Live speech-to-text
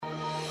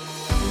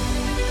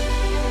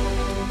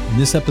In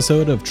this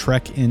episode of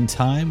Trek in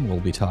Time, we'll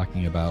be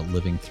talking about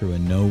living through a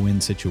no-win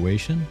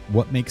situation,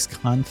 what makes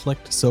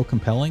conflict so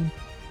compelling,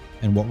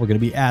 and what we're going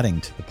to be adding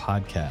to the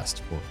podcast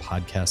for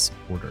podcast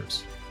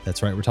supporters.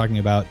 That's right, we're talking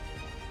about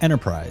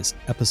Enterprise,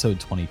 episode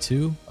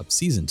 22 of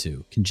season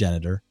 2,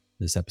 Congenitor.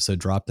 This episode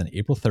dropped on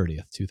April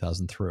 30th,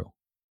 2003.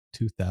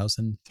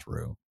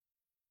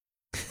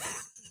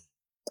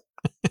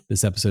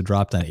 This episode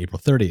dropped on April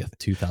 30th,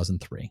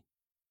 2003.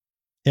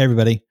 Hey,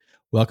 everybody.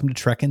 Welcome to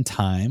Trek in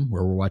Time,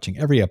 where we're watching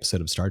every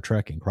episode of Star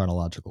Trek in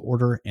chronological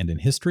order and in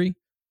history.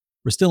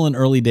 We're still in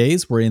early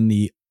days. We're in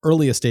the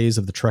earliest days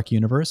of the Trek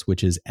universe,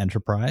 which is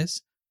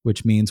Enterprise,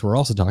 which means we're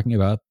also talking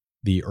about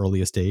the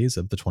earliest days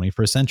of the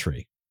 21st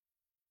century.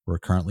 We're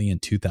currently in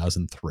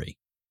 2003.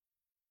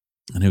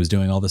 And who's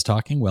doing all this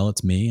talking? Well,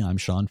 it's me. I'm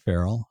Sean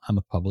Farrell. I'm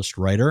a published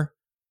writer.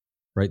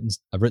 I've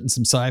written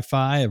some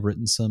sci-fi. I've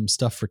written some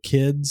stuff for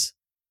kids.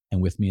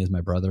 And with me is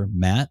my brother,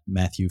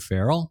 Matthew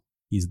Farrell.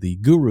 He's the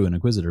guru and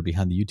inquisitor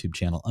behind the YouTube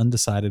channel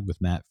Undecided with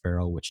Matt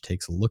Farrell, which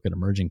takes a look at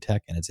emerging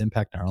tech and its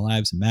impact on our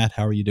lives. Matt,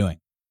 how are you doing?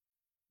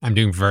 I'm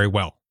doing very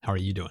well. How are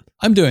you doing?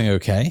 I'm doing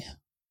okay.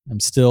 I'm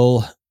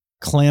still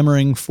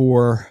clamoring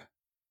for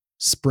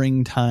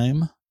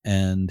springtime.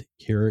 And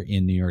here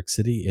in New York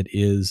City, it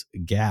is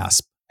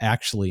gasp,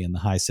 actually in the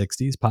high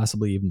 60s,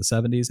 possibly even the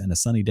 70s, and a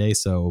sunny day.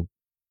 So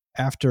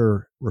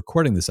after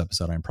recording this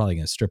episode, I'm probably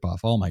going to strip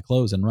off all my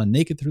clothes and run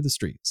naked through the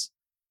streets.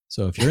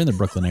 So if you're in the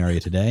Brooklyn area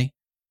today,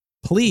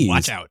 please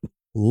watch out.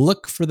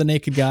 Look for the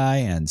naked guy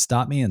and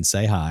stop me and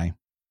say hi.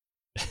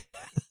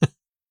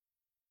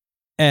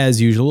 As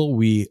usual,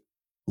 we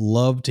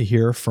love to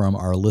hear from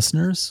our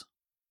listeners,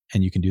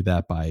 and you can do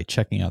that by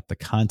checking out the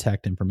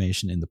contact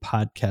information in the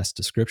podcast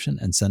description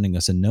and sending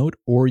us a note,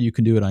 or you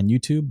can do it on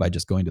YouTube by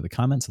just going to the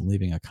comments and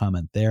leaving a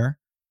comment there.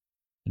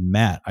 And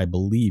Matt, I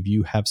believe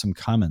you have some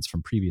comments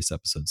from previous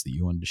episodes that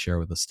you wanted to share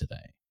with us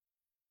today.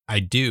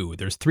 I do.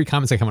 There's 3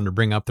 comments I wanted to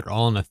bring up. They're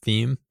all on a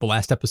theme. The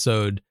last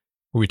episode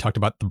where we talked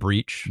about the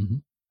breach,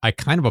 I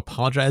kind of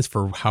apologize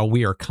for how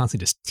we are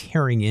constantly just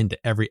tearing into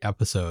every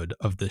episode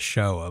of the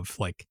show of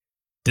like,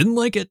 didn't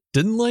like it,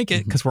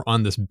 because we're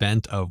on this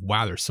bent of,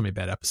 wow, there's so many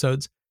bad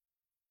episodes.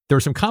 There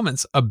were some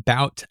comments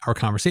about our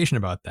conversation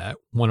about that,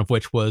 one of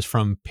which was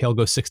from Pale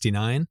Ghost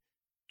 69.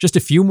 Just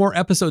a few more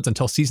episodes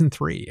until season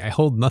 3. I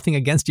hold nothing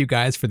against you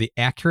guys for the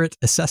accurate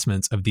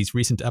assessments of these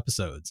recent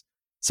episodes.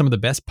 Some of the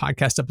best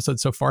podcast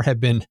episodes so far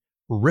have been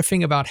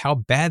riffing about how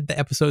bad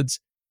episodes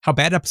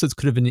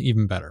could have been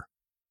even better.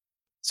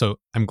 So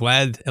I'm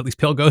glad at least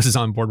Pale Ghost is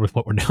on board with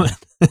what we're doing.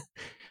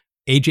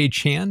 AJ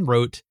Chan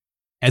wrote,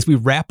 as we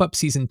wrap up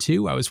season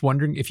 2, I was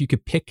wondering if you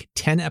could pick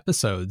 10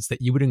 episodes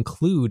that you would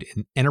include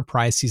in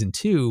Enterprise season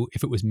 2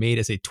 if it was made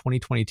as a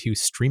 2022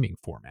 streaming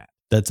format.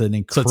 That's an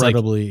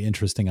incredibly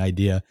interesting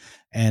idea.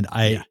 And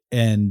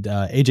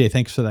AJ,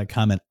 thanks for that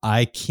comment.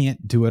 I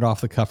can't do it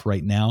off the cuff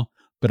right now,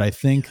 but I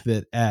think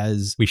that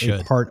as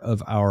a part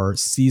of our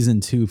season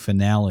 2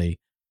 finale,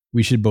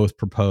 we should both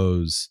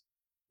propose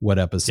what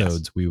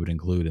episodes we would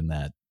include in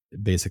that.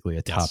 Basically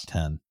a top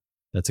 10.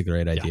 That's a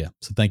great idea. Yeah.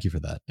 So thank you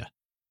for that. Yeah.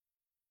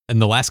 And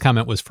the last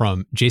comment was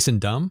from Jason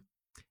Dumb.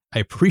 I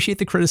appreciate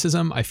the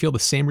criticism. I feel the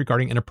same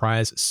regarding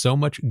Enterprise. So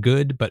much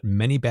good, but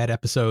many bad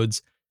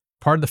episodes.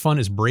 Part of the fun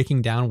is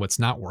breaking down what's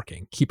not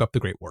working. Keep up the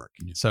great work.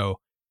 So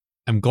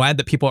I'm glad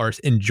that people are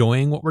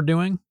enjoying what we're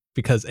doing,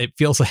 because it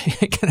feels like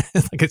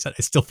I said,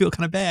 I still feel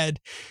kind of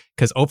bad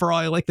because overall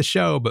I like the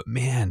show, but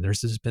man,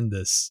 there's just been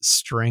this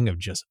string of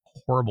just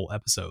horrible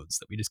episodes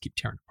that we just keep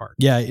tearing apart.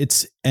 Yeah,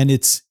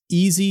 it's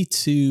easy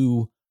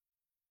to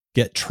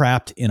get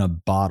trapped in a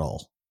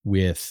bottle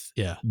with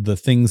the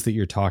things that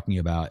you're talking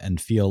about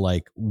and feel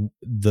like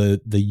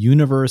the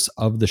universe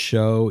of the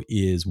show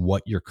is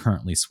what you're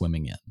currently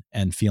swimming in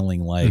and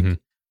feeling like,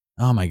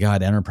 oh my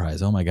God,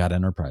 Enterprise. Oh my God,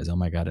 Enterprise. Oh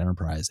my God,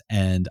 Enterprise.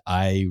 And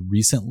I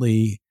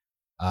recently,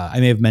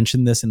 I may have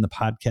mentioned this in the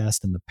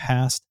podcast in the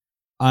past.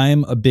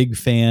 I'm a big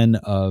fan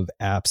of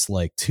apps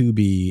like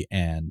Tubi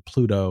and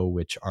Pluto,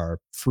 which are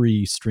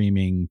free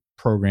streaming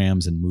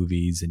programs and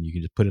movies, and you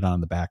can just put it on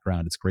in the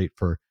background. It's great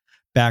for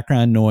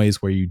background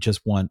noise where you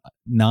just want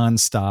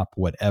nonstop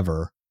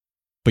whatever,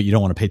 but you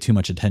don't want to pay too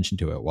much attention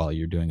to it while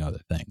you're doing other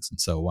things. And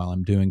so while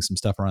I'm doing some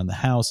stuff around the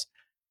house,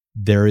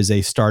 there is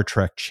a Star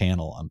Trek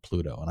channel on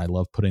Pluto, and I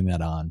love putting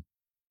that on.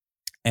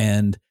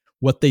 And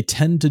what they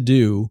tend to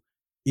do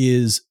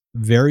is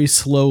very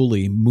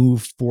slowly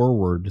move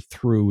forward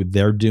through,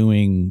 they're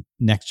doing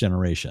Next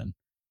Generation,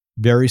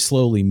 very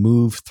slowly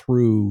move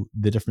through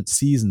the different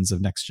seasons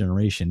of Next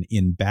Generation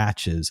in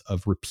batches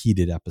of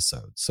repeated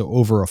episodes. So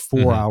over a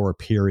 4-hour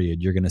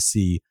period, you're going to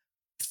see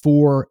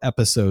 4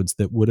 episodes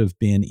that would have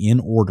been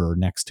in order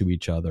next to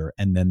each other,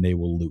 and then they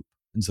will loop.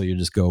 And so you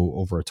just go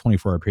over a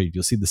 24-hour period,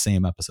 you'll see the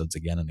same episodes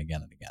again and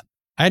again and again.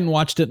 I hadn't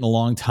watched it in a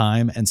long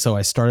time, and so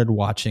I started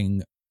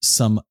watching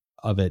some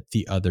of it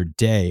the other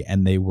day,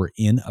 and they were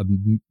in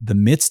the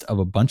midst of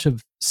a bunch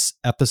of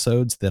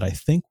episodes that I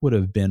think would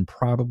have been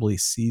probably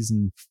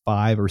season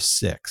 5 or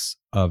 6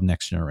 of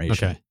Next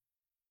Generation. Okay.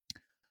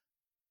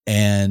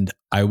 And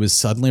I was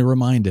suddenly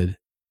reminded,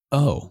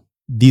 oh,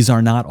 these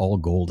are not all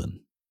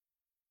golden.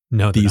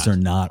 No, these are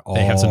not all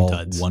they have some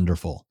duds.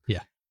 Wonderful.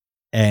 Yeah.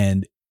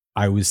 And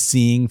I was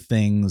seeing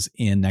things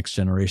in Next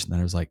Generation that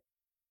I was like,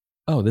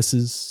 oh, this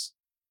is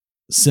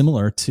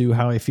similar to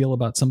how I feel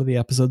about some of the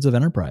episodes of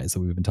Enterprise that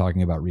we've been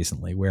talking about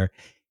recently, where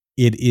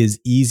it is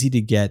easy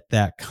to get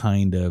that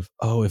kind of,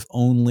 oh, if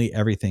only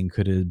everything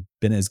could have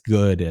been as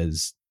good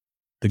as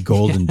the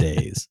golden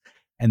days.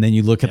 And then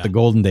you look at the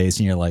golden days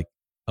and you're like,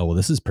 oh, well,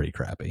 this is pretty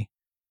crappy.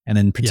 And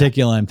in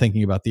particular, I'm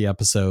thinking about the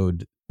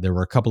episode. There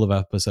were a couple of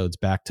episodes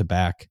back to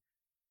back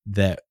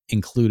that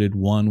included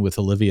one with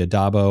Olivia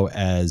Dabo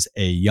as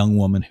a young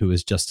woman who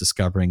is just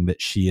discovering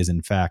that she is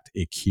in fact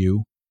a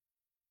Q.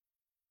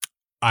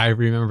 I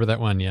remember that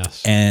one,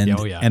 yes. And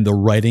and the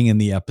writing in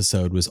the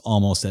episode was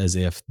almost as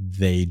if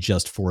they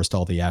just forced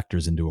all the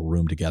actors into a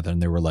room together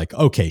and they were like,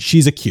 okay,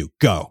 she's a Q,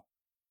 go.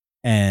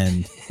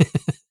 And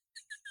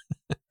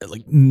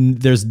like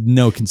there's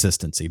no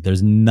consistency.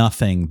 There's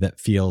nothing that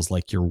feels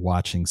like you're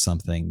watching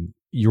something.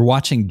 You're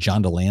watching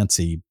John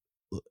Delancey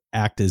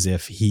act as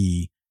if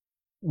he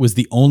was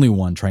the only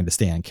one trying to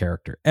stay on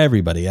character.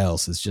 Everybody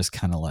else is just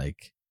kind of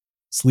like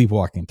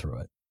sleepwalking through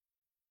it.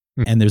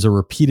 And there's a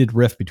repeated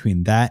riff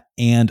between that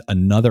and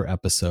another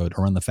episode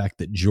around the fact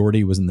that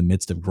Geordi was in the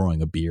midst of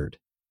growing a beard.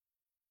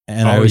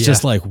 And I was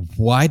just like,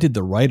 why did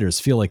the writers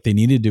feel like they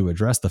needed to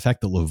address the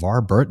fact that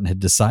LeVar Burton had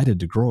decided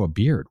to grow a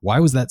beard? Why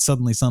was that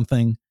suddenly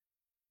something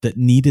that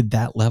needed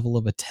that level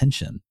of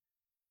attention?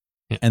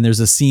 Yeah. And there's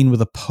a scene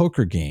with a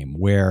poker game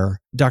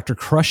where Dr.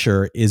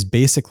 Crusher is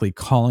basically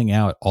calling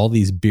out all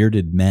these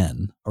bearded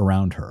men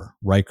around her,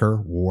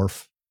 Riker,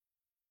 Worf,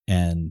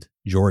 and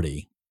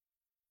Geordi,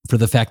 for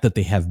the fact that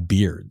they have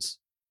beards.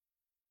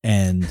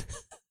 And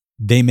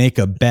they make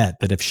a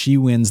bet that if she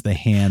wins the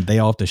hand, they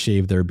all have to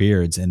shave their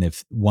beards. And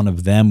if one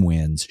of them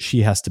wins,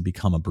 she has to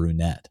become a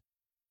brunette.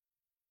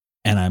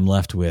 And I'm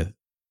left with,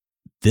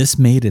 this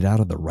made it out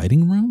of the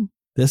writing room?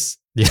 This?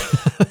 Yeah.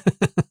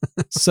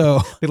 So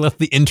they left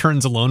the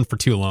interns alone for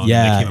too long.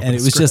 Yeah. And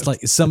it was just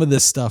like, some of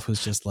this stuff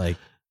was just like,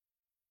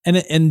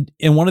 and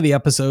in one of the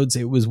episodes,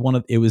 it was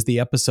the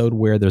episode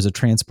where there's a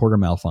transporter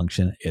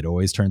malfunction. It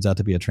always turns out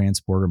to be a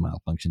transporter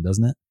malfunction,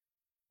 doesn't it?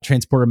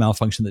 Transporter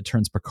malfunction that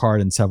turns Picard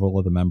and several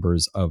of the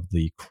members of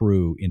the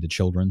crew into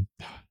children.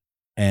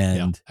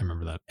 And I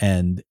remember that.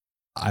 And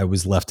I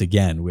was left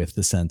again with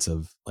the sense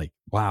of like,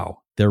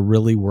 wow, there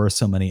really were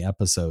so many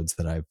episodes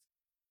that I've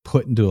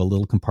put into a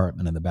little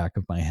compartment in the back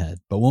of my head.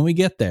 But when we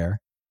get there,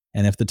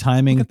 and if the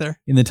timing,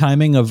 in the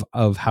timing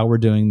of how we're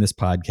doing this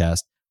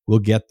podcast, we'll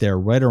get there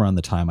right around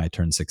the time I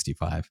turn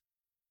 65.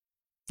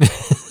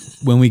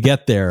 When we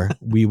get there,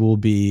 we will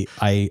be,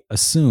 I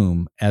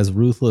assume, as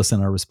ruthless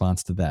in our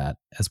response to that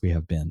as we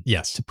have been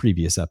to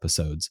previous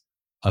episodes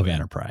of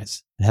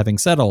Enterprise. Having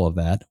said all of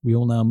that, we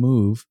will now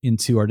move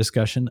into our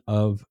discussion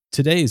of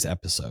today's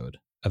episode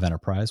of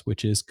Enterprise,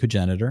 which is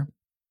Cogenitor.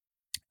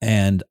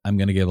 And I'm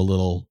going to give a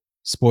little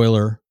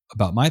spoiler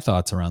about my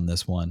thoughts around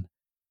this one.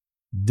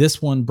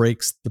 This one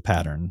breaks the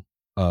pattern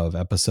of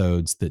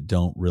episodes that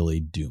don't really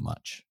do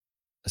much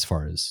as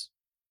far as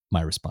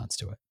my response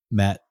to it.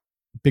 Matt,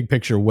 big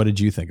picture, what did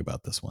you think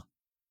about this one?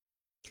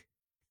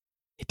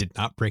 It did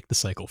not break the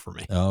cycle for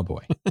me. Oh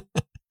boy.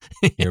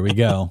 Here we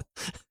go.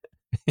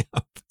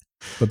 Yep.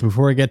 But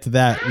before I get to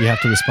that, we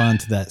have to respond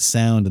to that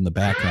sound in the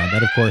background.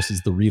 That, of course,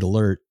 is the read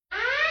alert.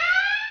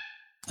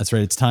 That's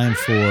right. It's time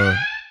for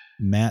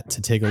Matt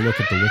to take a look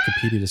at the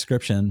Wikipedia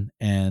description.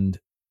 And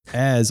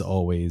as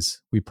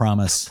always, we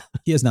promise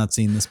he has not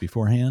seen this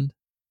beforehand.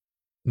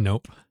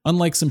 Nope.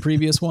 Unlike some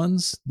previous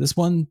ones, this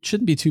one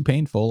shouldn't be too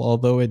painful,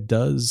 although it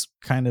does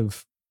kind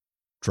of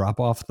drop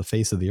off the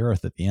face of the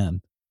earth at the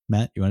end.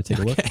 Matt, you want to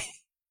take a look?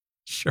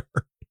 Sure.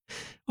 Well,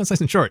 it's nice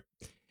and short.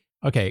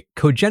 Okay.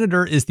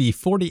 Cogenitor is the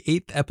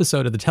 48th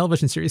episode of the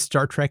television series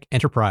Star Trek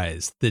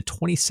Enterprise, the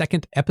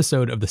 22nd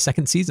episode of the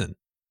second season.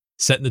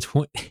 Set in the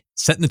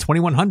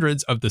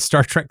 2100s of the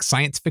Star Trek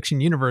science fiction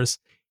universe,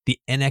 the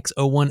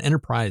NX-01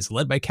 Enterprise,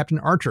 led by Captain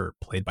Archer,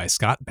 played by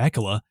Scott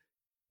Bakula,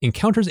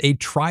 encounters a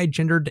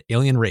trigendered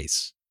alien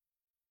race.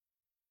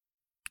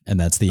 And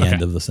that's the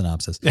end of the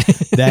synopsis.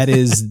 That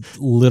is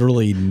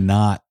literally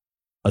not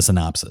a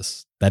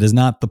synopsis. That is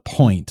not the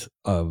point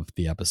of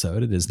the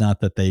episode. It is not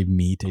that they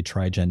meet a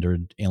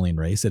trigendered alien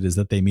race. It is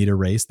that they meet a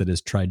race that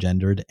is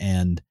trigendered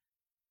and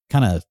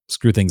kind of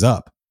screw things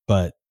up.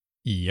 But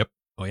yep.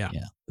 Oh, yeah.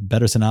 Yeah. The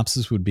better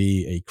synopsis would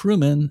be a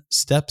crewman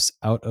steps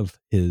out of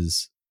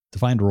his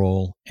defined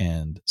role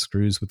and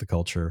screws with the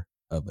culture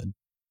of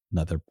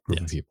another group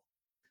of people.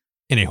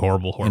 In a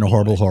horrible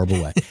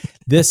way.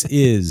 This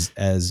is,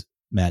 as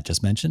Matt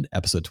just mentioned,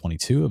 episode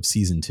 22 of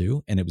season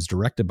 2, and it was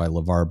directed by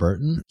LeVar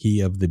Burton,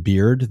 he of the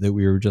beard that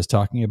we were just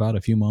talking about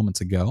a few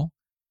moments ago.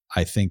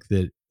 I think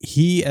that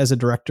he, as a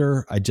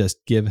director, I just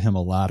give him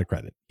a lot of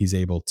credit. He's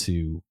able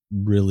to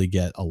really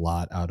get a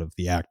lot out of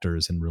the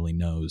actors and really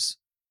knows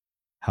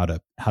how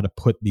to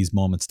put these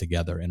moments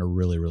together in a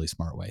really, really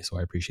smart way. So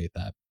I appreciate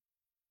that.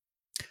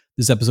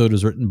 This episode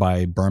was written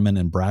by Berman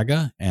and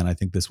Braga, and I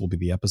think this will be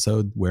the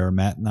episode where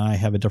Matt and I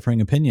have a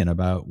differing opinion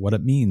about what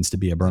it means to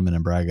be a Berman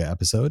and Braga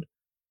episode.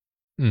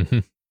 Mm-hmm.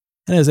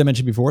 And as I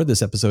mentioned before,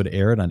 this episode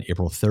aired on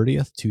April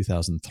 30th,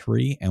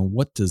 2003. And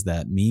what does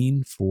that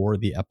mean for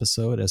the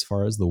episode as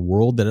far as the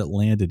world that it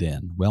landed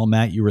in? Well,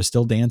 Matt, you were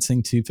still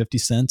dancing to 50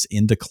 Cent's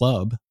Into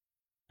Club.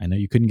 I know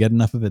you couldn't get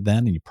enough of it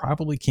then, and you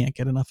probably can't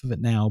get enough of it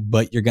now,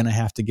 but you're going to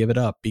have to give it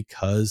up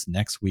because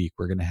next week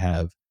we're going to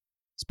have,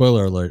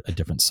 spoiler alert, A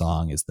Different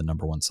Song is the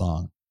number one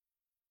song.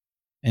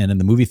 And in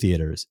the movie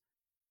theaters,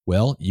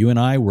 well, you and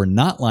I were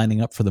not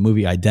lining up for the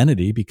movie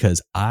Identity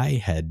because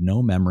I had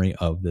no memory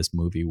of this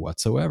movie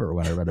whatsoever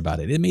when I read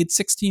about it. It made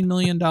 $16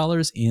 million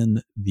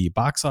in the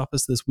box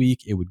office this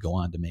week. It would go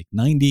on to make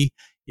 90.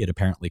 It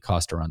apparently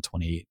cost around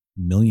 $28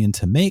 million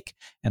to make.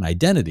 And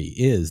Identity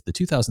is the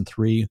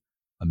 2003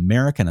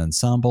 American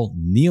ensemble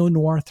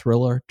neo-noir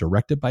thriller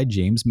directed by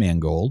James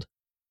Mangold.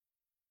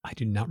 I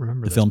do not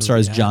remember The film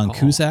stars John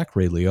Cusack,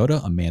 Ray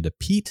Liotta, Amanda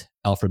Peet,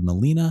 Alfred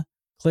Molina,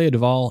 Clea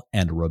Duvall,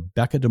 and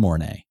Rebecca De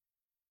Mornay.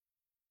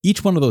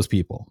 Each one of those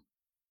people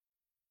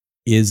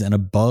is an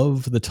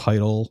above the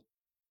title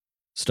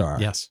star.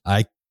 Yes.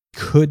 I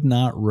could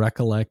not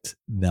recollect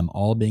them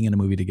all being in a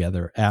movie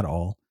together at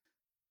all.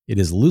 It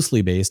is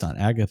loosely based on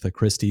Agatha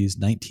Christie's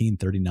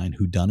 1939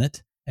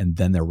 Whodunit, and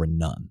Then There Were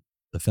None.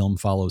 The film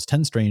follows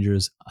 10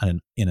 strangers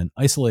in an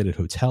isolated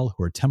hotel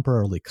who are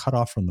temporarily cut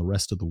off from the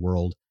rest of the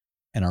world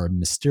and are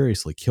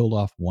mysteriously killed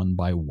off one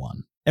by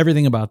one.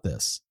 Everything about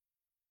this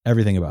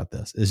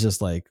is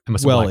just like,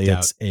 well,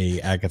 it's a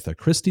Agatha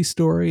Christie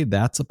story.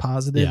 That's a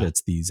positive. Yeah.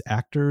 It's these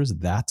actors.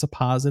 That's a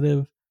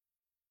positive.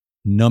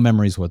 No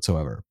memories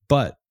whatsoever.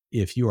 But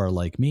if you are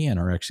like me and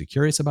are actually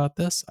curious about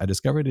this, I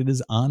discovered it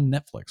is on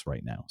Netflix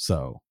right now.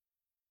 So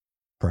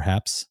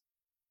perhaps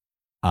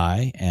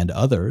I and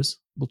others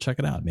will check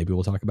it out. Maybe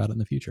we'll talk about it in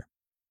the future.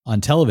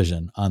 On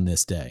television on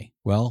this day,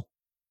 well,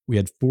 we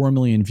had 4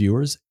 million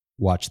viewers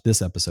watch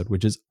this episode,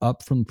 which is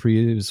up from the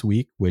previous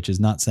week, which is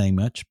not saying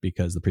much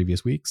because the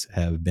previous weeks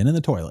have been in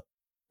the toilet.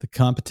 The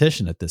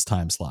competition at this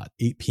time slot,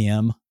 8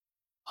 p.m.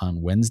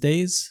 on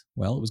Wednesdays,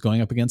 well, it was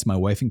going up against My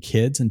Wife and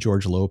Kids and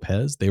George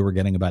Lopez. They were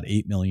getting about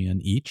 8 million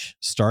each.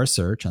 Star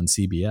Search on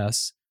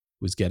CBS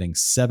was getting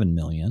 7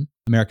 million.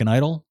 American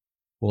Idol,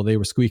 well, they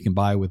were squeaking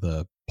by with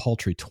a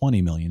paltry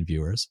 20 million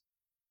viewers.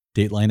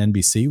 Dateline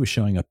NBC was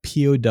showing a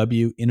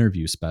POW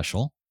interview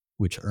special,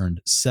 which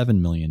earned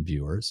 7 million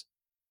viewers.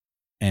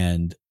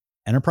 And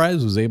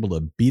Enterprise was able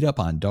to beat up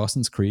on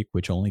Dawson's Creek,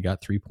 which only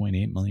got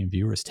 3.8 million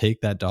viewers. Take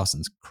that,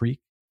 Dawson's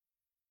Creek.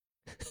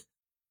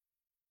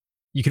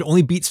 You can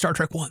only beat Star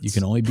Trek once. You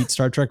can only beat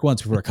Star Trek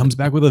once before it comes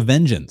back with a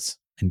vengeance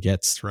and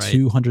gets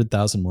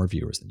 200,000 more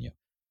viewers than you.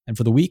 And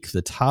for the week,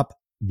 the top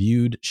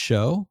viewed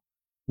show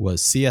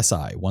was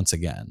CSI once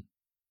again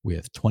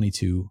with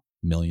 22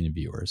 million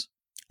viewers.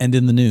 And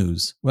in the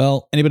news,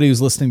 well, anybody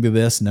who's listening to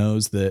this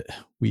knows that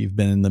we've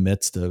been in the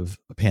midst of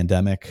a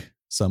pandemic.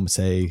 Some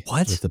say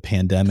that the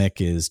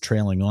pandemic is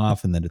trailing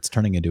off and that it's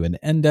turning into an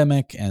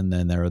endemic. And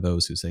then there are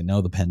those who say,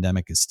 no, the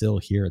pandemic is still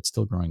here. It's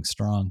still growing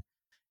strong.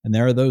 And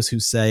there are those who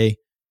say,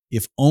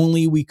 if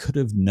only we could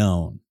have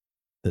known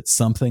that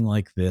something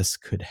like this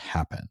could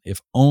happen.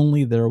 If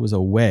only there was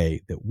a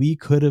way that we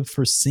could have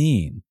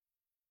foreseen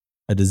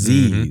a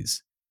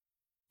disease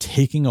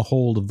taking a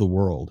hold of the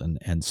world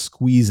and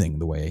squeezing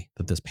the way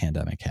that this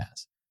pandemic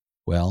has.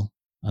 Well,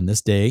 on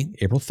this day,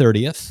 April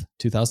 30th,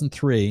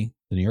 2003,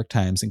 the New York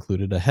Times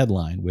included a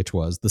headline, which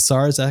was, the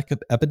SARS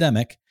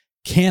epidemic,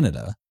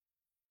 Canada,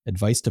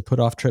 advice to put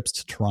off trips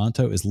to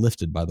Toronto is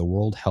lifted by the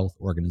World Health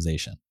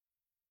Organization.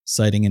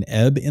 Citing an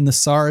ebb in the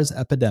SARS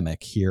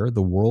epidemic here,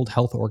 the World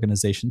Health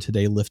Organization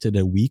today lifted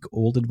a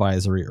week-old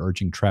advisory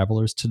urging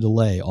travelers to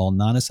delay all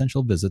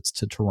non-essential visits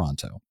to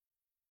Toronto.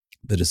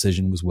 The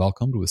decision was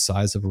welcomed with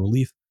sighs of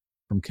relief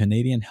from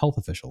Canadian health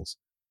officials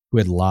who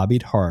had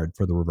lobbied hard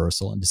for the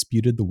reversal and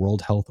disputed the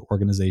World Health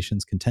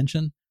Organization's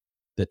contention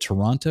that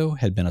Toronto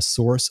had been a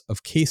source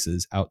of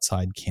cases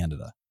outside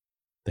Canada.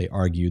 They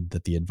argued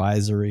that the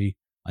advisory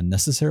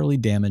unnecessarily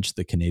damaged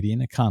the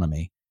Canadian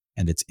economy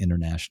and its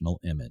international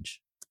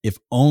image. If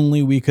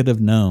only we could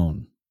have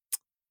known.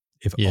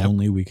 If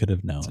only we could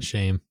have known. It's a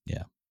shame.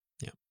 Yeah.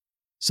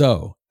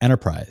 So,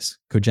 Enterprise,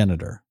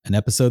 Cogenitor, an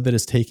episode that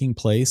is taking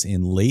place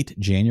in late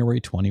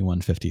January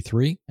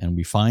 2153, and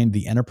we find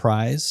the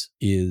Enterprise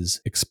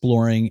is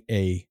exploring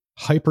a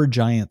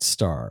hypergiant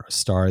star, a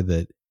star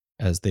that,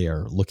 as they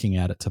are looking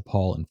at it,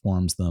 T'Pol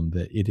informs them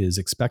that it is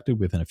expected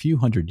within a few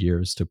hundred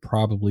years to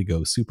probably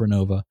go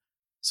supernova.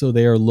 So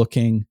they are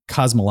looking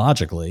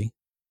cosmologically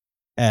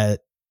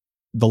at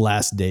the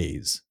last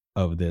days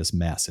of this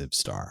massive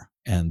star,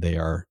 and they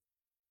are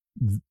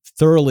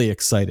thoroughly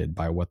excited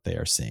by what they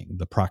are seeing.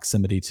 The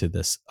proximity to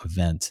this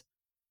event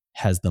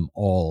has them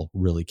all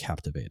really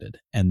captivated.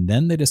 And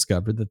then they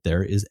discover that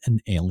there is an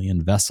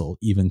alien vessel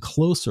even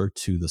closer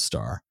to the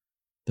star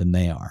than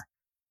they are.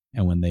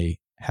 And when they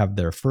have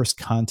their first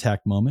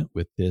contact moment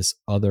with this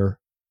other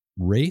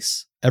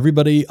race,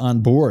 everybody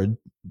on board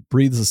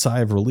breathes a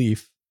sigh of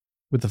relief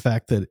with the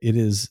fact that it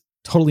is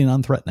totally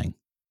non-threatening.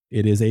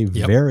 It is a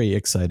very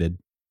excited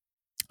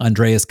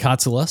Andreas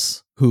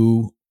Katsulas,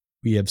 who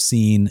we have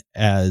seen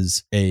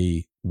as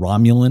a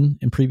Romulan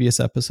in previous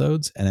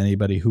episodes, and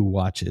anybody who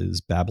watches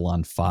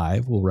Babylon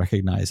 5 will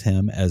recognize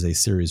him as a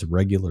series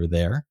regular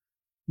there.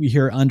 We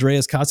hear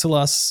Andreas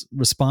Katsulas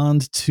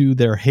respond to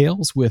their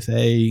hails with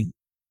a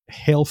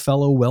 "Hail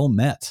fellow, well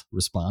met"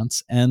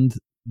 response, and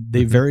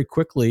they very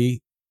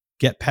quickly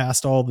get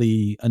past all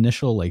the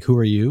initial, like, who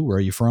are you? Where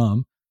are you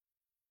from?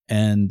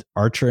 And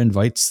Archer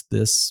invites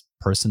this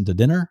person to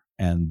dinner,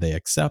 and they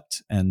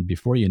accept, and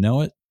before you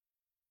know it,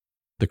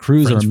 the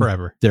crews Friends are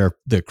forever.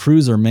 The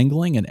crews are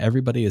mingling, and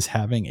everybody is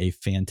having a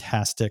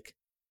fantastic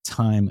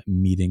time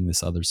meeting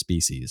this other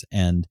species.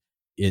 And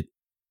it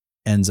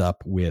ends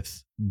up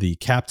with the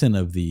captain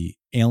of the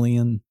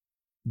alien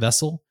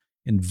vessel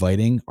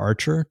inviting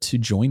Archer to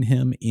join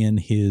him in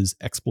his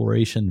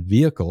exploration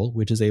vehicle,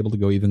 which is able to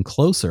go even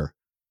closer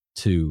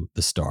to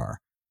the star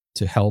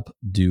to help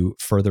do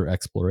further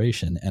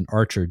exploration. And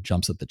Archer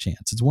jumps at the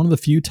chance. It's one of the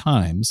few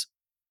times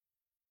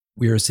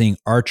we are seeing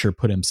Archer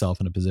put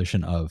himself in a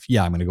position of,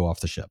 yeah, I'm going to go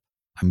off the ship.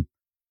 I'm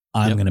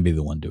going to be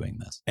the one doing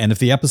this. And if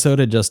the episode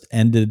had just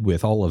ended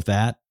with all of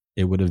that,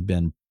 it would have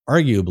been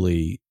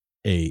arguably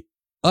a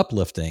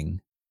uplifting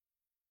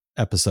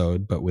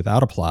episode, but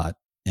without a plot,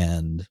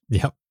 and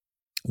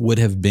would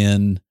have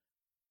been,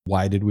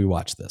 why did we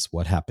watch this?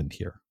 What happened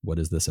here? What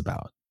is this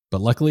about?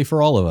 But luckily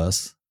for all of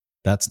us,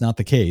 that's not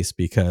the case,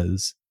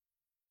 because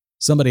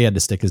somebody had to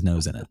stick his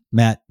nose in it.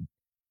 Matt,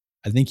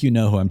 I think you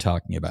know who I'm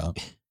talking about.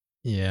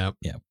 Yeah.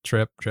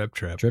 Trip.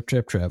 Can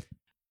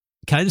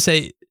I just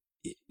say,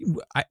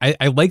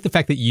 I like the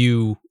fact that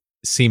you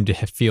seem to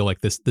feel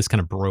like this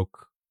kind of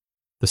broke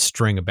the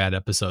string of bad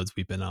episodes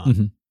we've been on.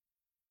 Mm-hmm.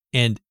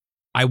 And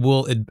I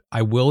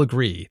will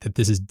agree that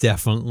this is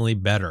definitely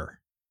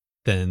better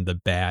than the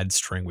bad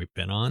string we've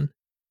been on,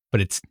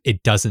 but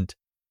it doesn't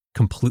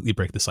completely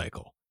break the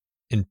cycle.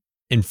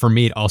 And for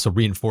me, it also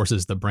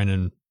reinforces the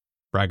Brannon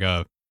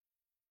Braga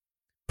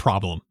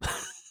problem,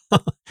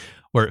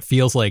 where it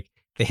feels like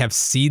they have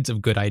seeds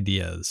of good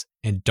ideas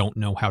and don't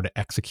know how to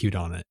execute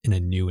on it in a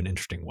new and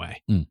interesting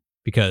way.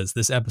 Because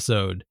this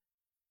episode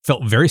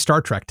felt very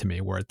Star Trek to me,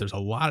 where there's a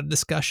lot of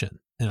discussion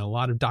and a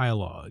lot of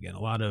dialogue and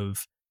a lot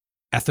of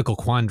ethical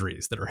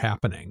quandaries that are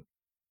happening,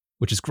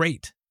 which is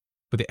great.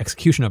 But the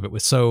execution of it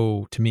was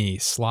so, to me,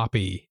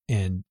 sloppy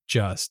and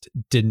just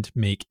didn't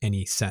make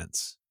any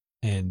sense.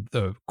 And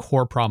the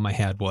core problem I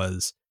had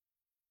was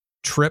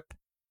Trip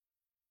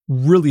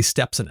really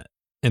steps in it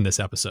in this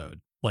episode.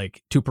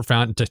 Like, too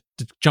profound to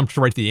jump to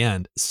right to the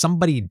end.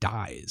 Somebody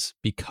dies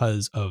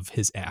because of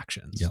his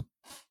actions. Yep.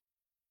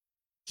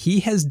 He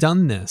has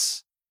done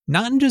this,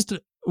 not in just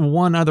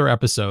one other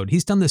episode.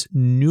 He's done this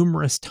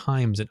numerous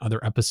times in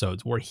other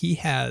episodes, where he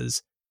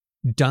has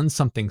done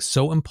something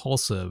so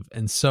impulsive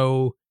and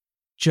so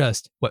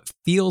just what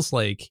feels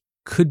like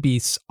could be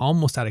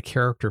almost out of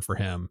character for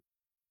him,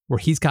 where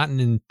he's gotten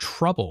in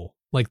trouble.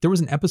 Like, there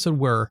was an episode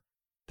where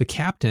the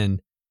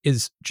captain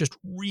is just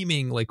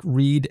reaming like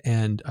Reed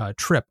and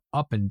Trip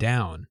up and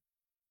down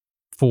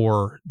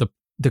for the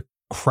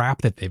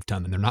crap that they've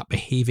done, and they're not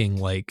behaving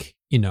like,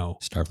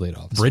 Starfleet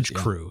officers, bridge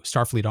crew,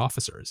 Starfleet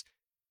officers.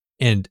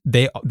 And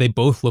they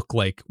both look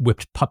like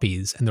whipped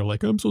puppies, and they're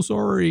like, I'm so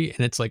sorry.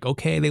 And it's like,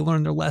 okay, they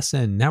learned their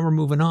lesson. Now we're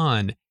moving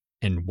on.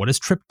 And what does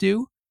Trip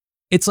do?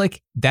 It's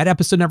like that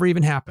episode never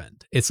even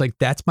happened. It's like,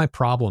 that's my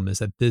problem, is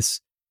that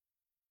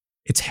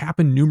it's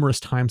happened numerous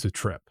times with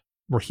Trip,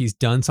 where he's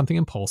done something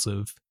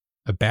impulsive,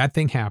 a bad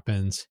thing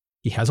happens,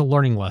 he has a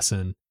learning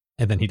lesson,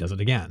 and then he does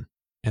it again.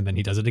 And then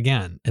he does it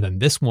again. And then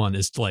this one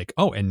is like,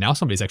 oh, and now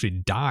somebody's actually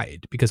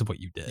died because of what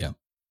you did. Yeah.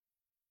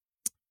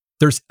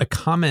 There's a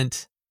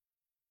comment,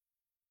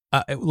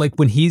 like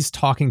when he's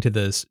talking to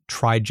this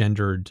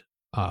trigendered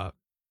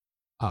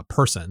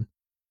person,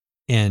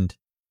 and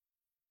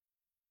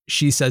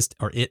she says,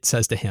 or it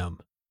says to him,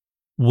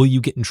 will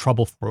you get in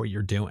trouble for what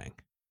you're doing?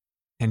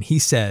 And he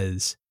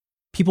says,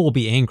 people will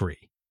be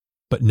angry,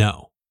 but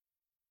no.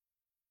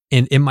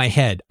 And in my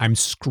head, I'm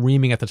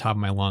screaming at the top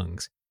of my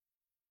lungs,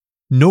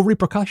 no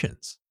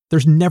repercussions.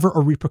 There's never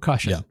a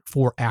repercussion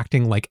for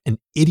acting like an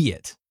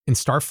idiot in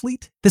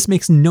Starfleet. This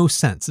makes no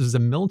sense. This is a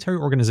military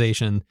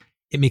organization.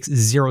 It makes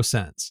zero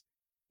sense.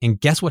 And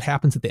guess what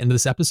happens at the end of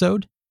this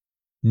episode?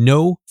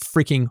 No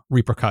freaking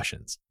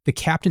repercussions. The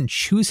captain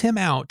chews him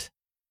out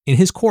in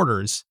his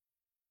quarters,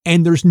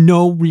 and there's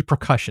no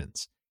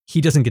repercussions. He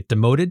doesn't get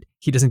demoted.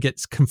 He doesn't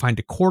get confined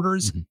to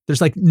quarters. Mm-hmm.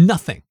 There's like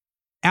nothing.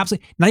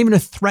 Absolutely not even a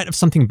threat of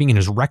something being in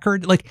his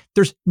record. Like,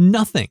 there's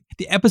nothing.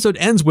 The episode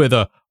ends with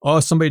oh,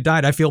 somebody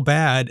died, I feel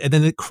bad. And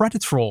then the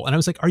credits roll. And I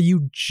was like, are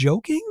you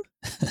joking?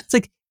 It's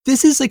like,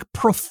 this is like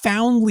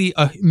profoundly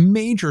a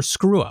major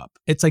screw up.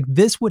 It's like,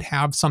 this would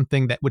have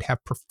something that would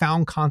have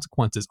profound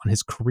consequences on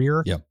his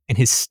career and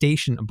his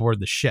station aboard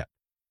the ship.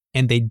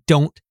 And they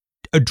don't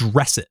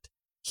address it.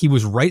 He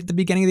was right at the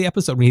beginning of the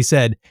episode when he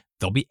said,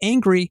 they'll be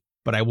angry,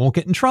 but I won't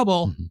get in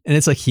trouble. Mm-hmm. And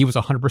it's like, he was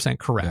 100%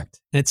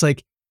 correct. And it's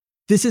like,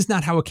 this is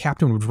not how a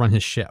captain would run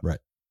his ship. Right.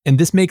 And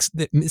this makes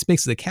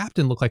the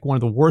captain look like one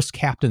of the worst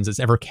captains that's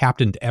ever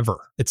captained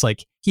ever. It's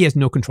like, he has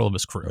no control of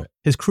his crew. Right.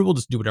 His crew will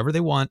just do whatever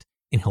they want,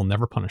 and he'll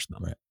never punish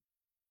them. Right.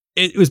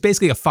 It was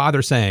basically a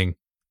father saying,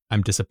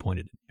 I'm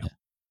disappointed in you. Yeah.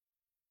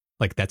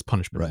 Like that's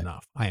punishment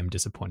enough. I am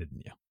disappointed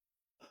in you.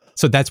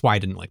 So that's why I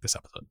didn't like this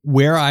episode.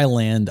 Where I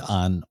land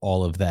on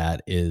all of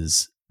that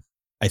is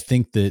I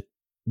think that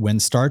when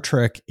Star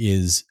Trek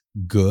is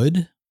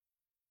good,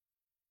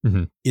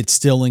 it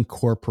still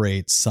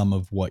incorporates some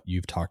of what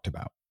you've talked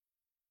about.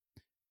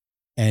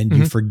 And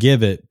you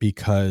forgive it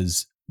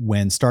because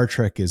when Star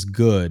Trek is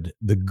good,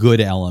 the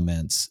good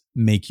elements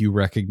make you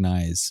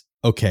recognize,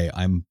 okay,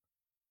 I'm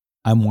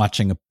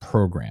watching a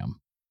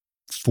program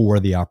for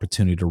the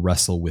opportunity to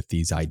wrestle with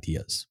these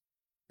ideas.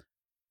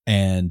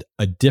 And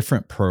a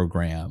different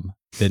program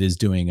that is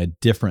doing a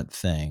different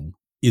thing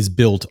is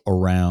built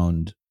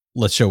around,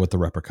 let's show what the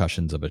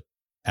repercussions of an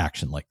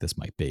action like this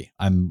might be.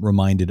 I'm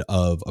reminded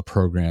of a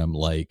program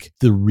like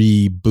the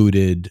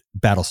rebooted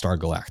Battlestar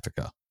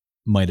Galactica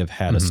might have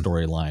had a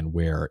storyline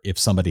where if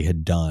somebody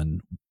had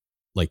done,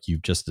 like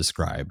you've just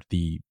described,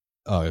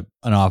 an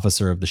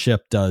officer of the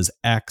ship does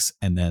X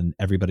and then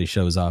everybody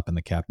shows up and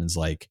the captain's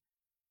like,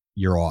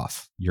 you're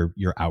off, you're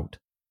out,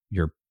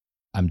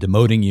 I'm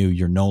demoting you,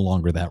 you're no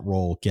longer that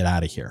role, get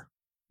out of here.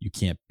 You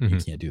can't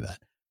do that.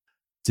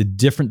 It's a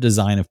different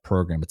design of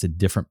program. It's a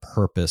different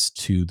purpose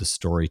to the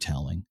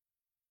storytelling.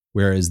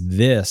 Whereas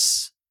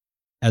this,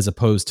 as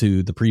opposed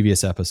to the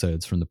previous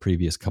episodes from the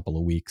previous couple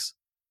of weeks,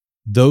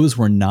 those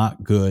were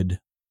not good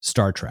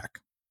Star Trek.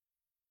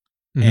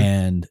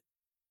 And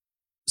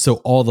so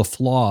all the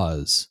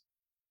flaws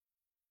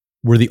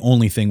were the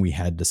only thing we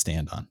had to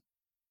stand on.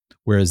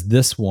 Whereas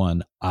this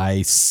one,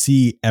 I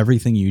see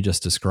everything you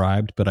just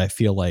described, but I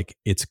feel like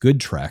it's good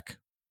Trek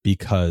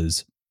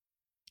because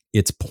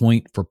its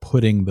point for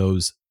putting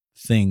those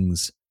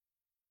things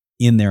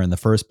in there in the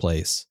first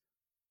place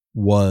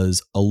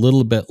was a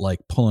little bit like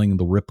pulling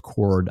the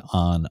ripcord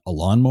on a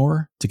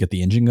lawnmower to get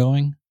the engine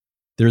going.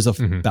 There's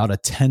about a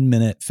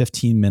 10-minute,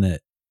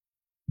 15-minute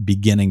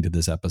beginning to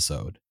this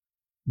episode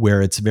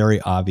where it's very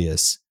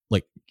obvious,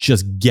 like,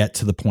 just get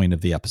to the point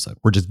of the episode.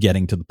 We're just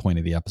getting to the point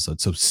of the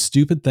episode. So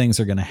stupid things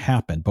are going to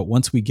happen. But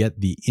once we get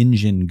the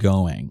engine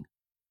going,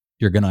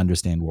 you're going to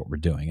understand what we're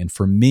doing. And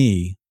for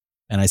me,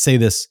 and I say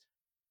this,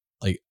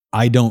 like,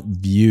 I don't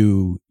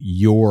view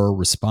your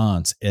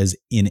response as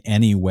in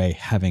any way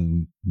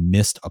having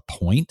missed a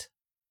point.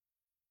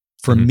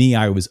 For me,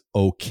 I was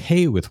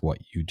okay with what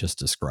you just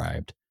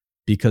described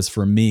because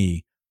for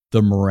me,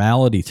 the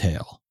morality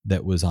tale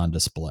that was on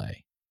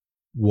display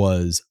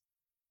was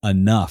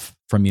enough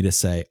for me to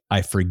say,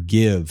 I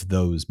forgive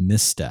those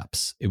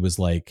missteps. It was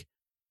like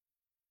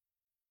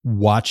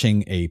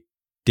watching a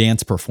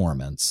dance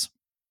performance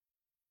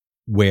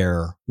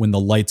where when the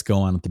lights go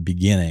on at the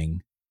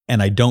beginning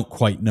and I don't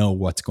quite know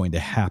what's going to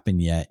happen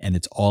yet, and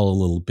it's all a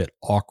little bit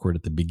awkward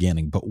at the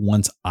beginning, but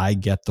once I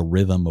get the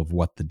rhythm of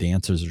what the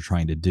dancers are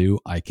trying to do,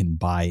 I can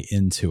buy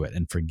into it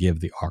and forgive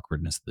the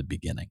awkwardness at the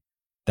beginning.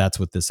 That's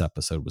what this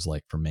episode was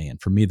like for me.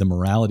 And for me, the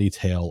morality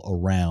tale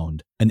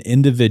around an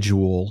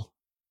individual,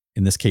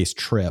 in this case,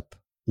 Trip,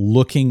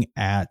 looking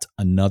at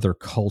another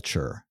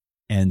culture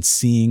and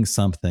seeing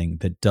something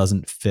that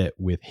doesn't fit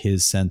with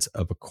his sense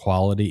of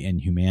equality and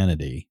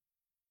humanity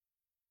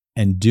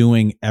and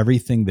doing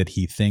everything that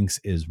he thinks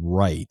is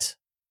right,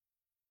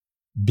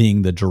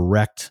 being the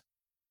direct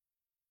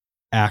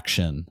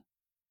action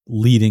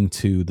leading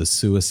to the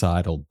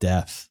suicidal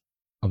death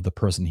of the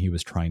person he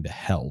was trying to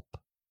help,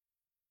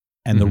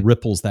 and the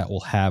ripples that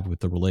will have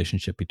with the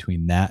relationship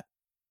between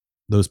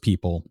those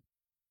people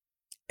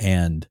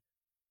and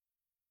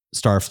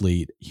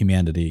Starfleet,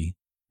 humanity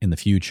in the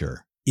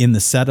future. In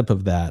the setup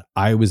of that,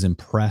 I was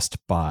impressed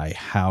by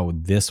how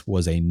this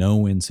was a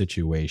no-win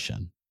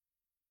situation.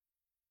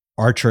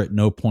 Archer at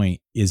no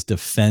point is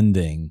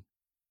defending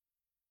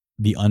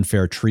the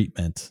unfair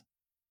treatment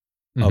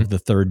of the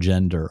third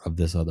gender of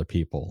this other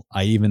people.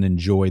 I even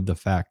enjoyed the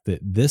fact that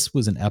this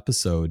was an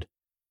episode,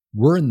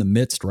 we're in the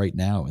midst right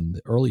now in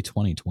the early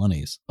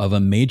 2020s of a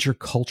major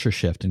culture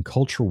shift and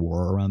culture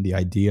war around the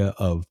idea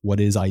of what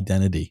is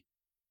identity.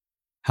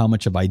 How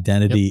much of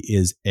identity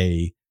is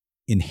a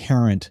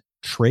inherent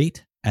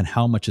trait and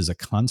how much is a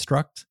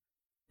construct.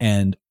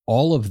 And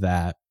all of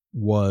that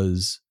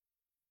was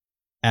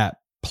at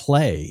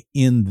play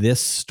in this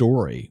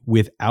story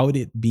without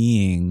it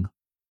being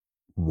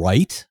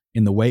right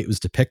in the way it was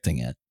depicting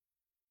it,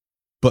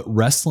 but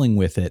wrestling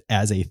with it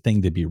as a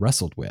thing to be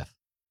wrestled with.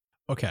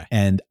 Okay.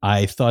 And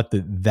I thought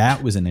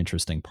that was an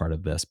interesting part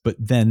of this. But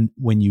then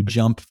when you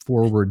jump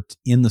forward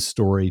in the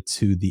story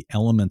to the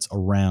elements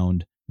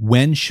around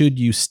when should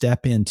you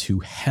step in to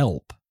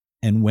help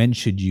and when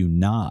should you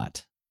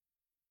not,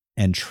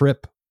 and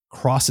Trip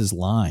crosses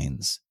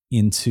lines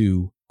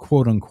into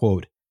quote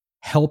unquote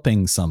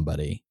helping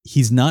somebody,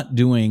 he's not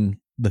doing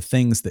the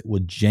things that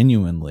would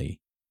genuinely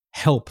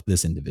help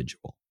this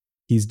individual.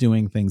 He's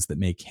doing things that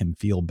make him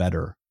feel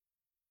better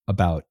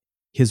about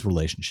his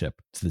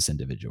relationship to this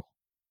individual.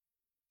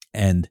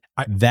 And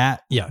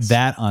that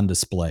on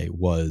display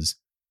was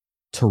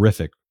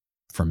terrific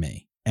for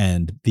me.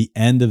 And the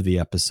end of the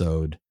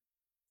episode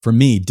for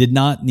me did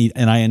not need,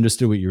 and I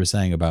understood what you were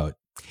saying about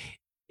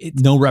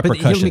no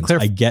repercussions.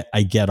 I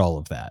get all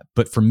of that.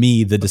 But for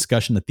me, the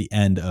discussion at the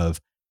end of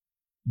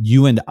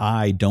you and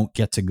I don't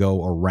get to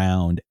go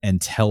around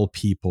and tell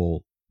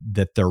people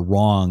that they're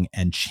wrong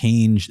and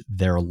change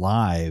their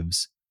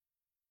lives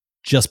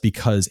just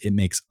because it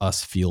makes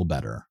us feel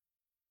better.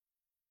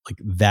 Like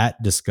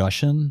that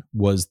discussion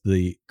was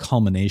the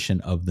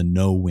culmination of the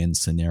no-win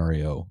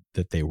scenario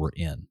that they were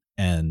in.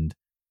 And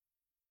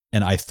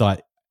I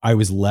thought I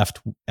was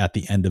left at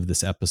the end of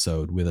this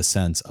episode with a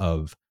sense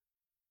of,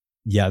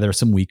 yeah, there are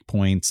some weak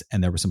points,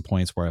 and there were some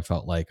points where I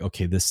felt like,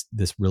 okay, this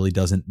really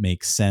doesn't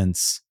make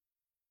sense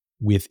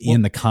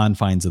within the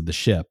confines of the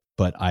ship.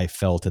 But I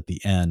felt at the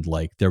end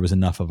like there was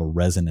enough of a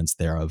resonance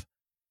there of,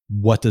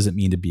 what does it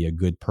mean to be a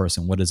good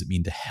person? What does it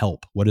mean to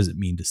help? What does it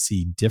mean to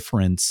see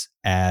difference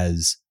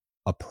as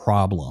a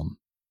problem?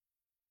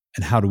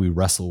 And how do we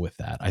wrestle with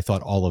that? I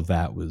thought all of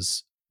that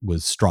was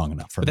strong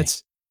enough for me.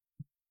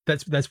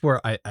 That's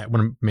where I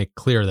want to make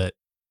clear that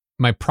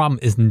my problem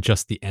isn't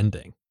just the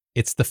ending.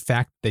 It's the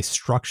fact they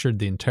structured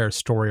the entire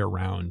story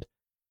around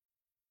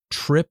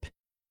Trip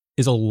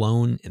is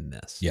alone in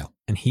this. Yeah.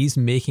 And he's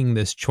making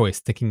this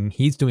choice, thinking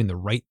he's doing the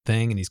right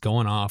thing, and he's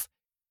going off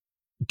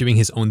doing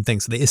his own thing.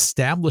 So they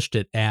established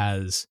it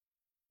as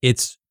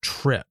it's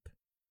Trip.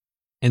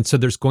 And so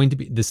there's going to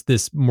be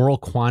this moral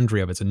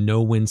quandary of it's a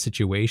no-win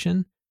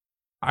situation,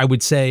 I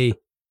would say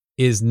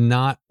is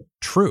not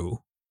true,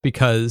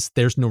 because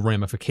there's no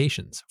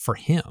ramifications for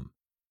him.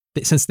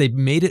 Since they've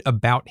made it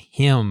about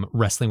him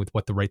wrestling with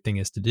what the right thing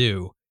is to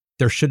do,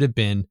 there should have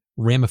been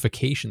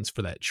ramifications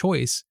for that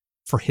choice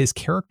for his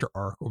character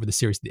arc over the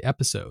series of the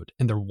episode.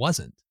 And there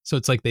wasn't. So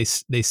it's like they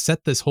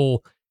set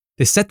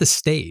the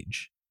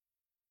stage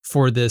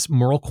for this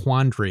moral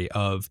quandary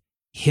of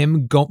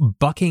him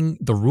bucking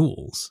the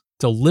rules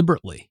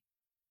deliberately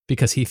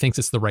because he thinks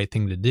it's the right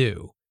thing to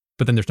do,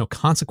 but then there's no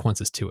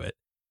consequences to it.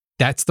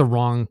 That's the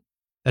wrong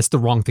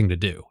thing to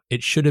do.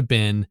 It should have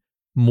been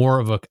more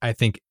of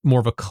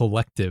a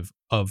collective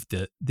of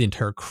the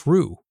entire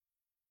crew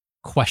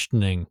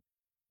questioning,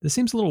 this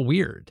seems a little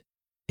weird.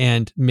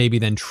 And maybe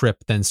then Trip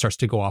then starts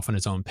to go off on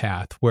his own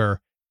path,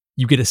 where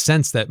you get a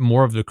sense that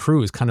more of the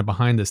crew is kind of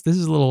behind this. This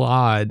is a little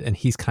odd. And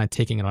he's kind of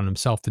taking it on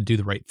himself to do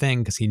the right thing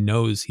because he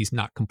knows he's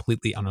not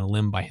completely on a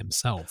limb by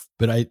himself.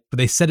 But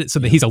they said it so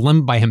that he's a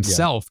limb by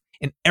himself.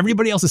 Yeah. And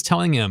everybody else is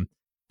telling him,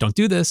 don't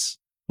do this.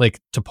 Like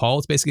T'Pol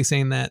is basically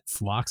saying that.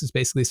 Phlox is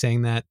basically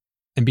saying that.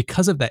 And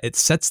because of that, it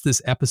sets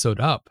this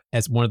episode up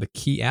as one of the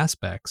key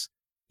aspects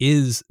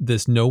is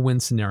this no-win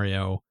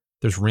scenario.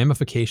 There's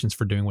ramifications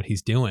for doing what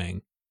he's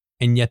doing.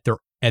 And yet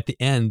at the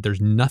end,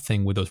 there's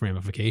nothing with those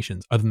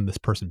ramifications other than this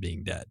person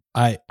being dead.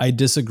 I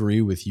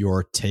disagree with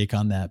your take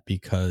on that,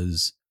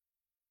 because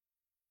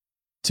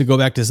to go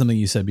back to something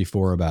you said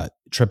before about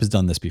Trip has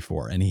done this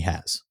before, and he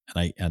has.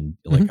 And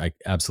I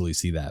absolutely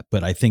see that.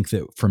 But I think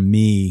that for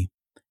me,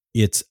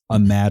 it's a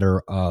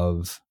matter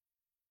of,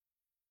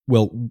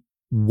 well,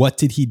 what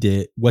did he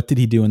do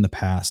in the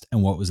past,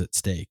 and what was at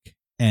stake?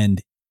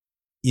 And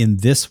in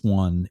this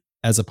one,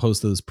 as opposed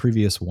to those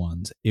previous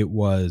ones, it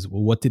was,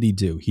 well, what did he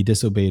do? He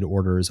disobeyed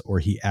orders, or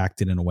he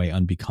acted in a way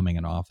unbecoming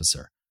an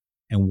officer.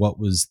 And what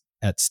was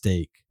at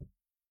stake?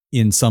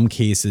 In some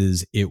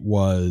cases, it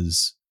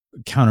was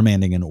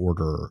countermanding an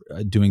order,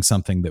 doing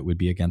something that would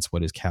be against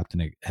what his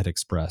captain had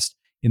expressed.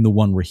 In the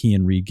one where he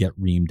and Reed get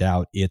reamed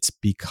out, it's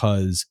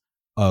because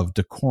of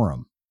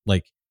decorum.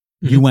 Like,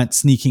 you went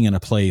sneaking in a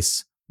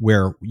place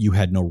where you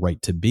had no right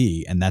to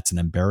be, and that's an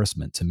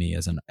embarrassment to me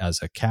as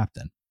a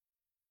captain.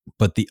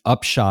 But the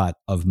upshot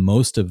of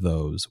most of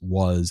those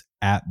was,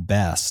 at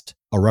best,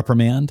 a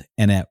reprimand,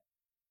 and at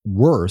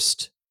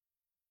worst,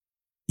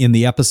 in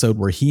the episode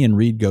where he and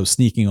Reed go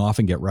sneaking off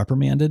and get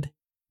reprimanded,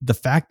 the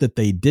fact that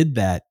they did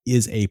that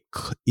is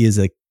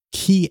a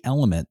key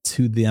element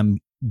to them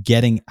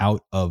getting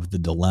out of the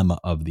dilemma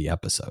of the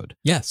episode.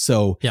 Yes.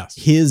 So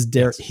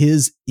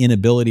his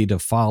inability to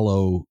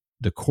follow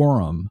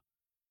decorum,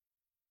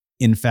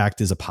 in fact,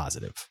 is a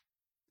positive.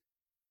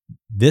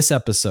 This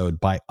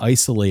episode, by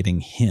isolating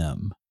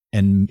him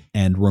and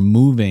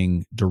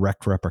removing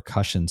direct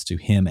repercussions to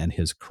him and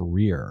his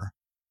career,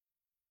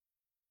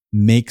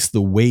 makes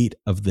the weight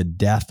of the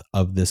death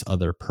of this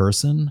other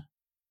person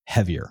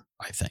heavier,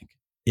 I think.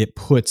 It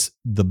puts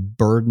the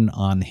burden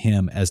on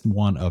him as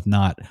one of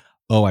not,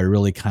 oh, I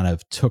really kind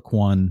of took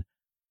one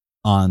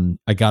on,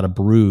 I got a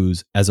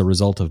bruise as a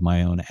result of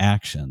my own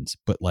actions,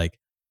 but like,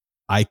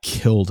 I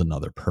killed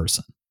another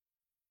person.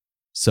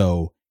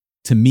 So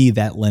to me,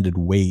 that lended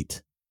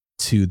weight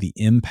to the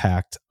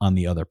impact on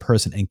the other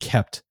person and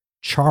kept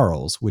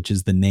Charles, which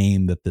is the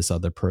name that this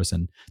other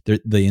person,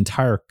 the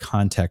entire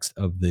context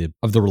of the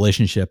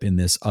relationship in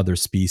this other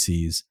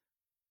species.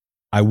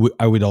 I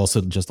would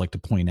also just like to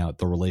point out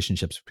the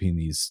relationships between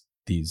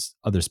these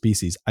other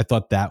species. I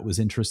thought that was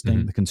interesting.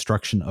 Mm-hmm. The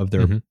construction of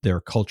their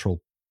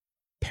cultural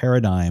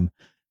paradigm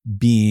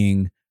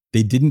being,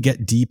 they didn't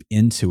get deep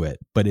into it,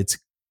 but it's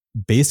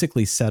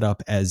basically set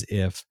up as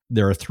if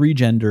there are three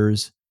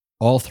genders.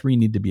 All three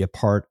need to be a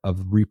part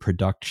of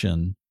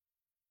reproduction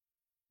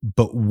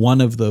But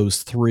one of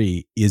those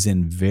three is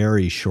in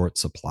very short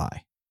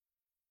supply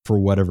for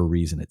whatever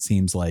reason. It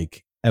seems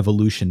like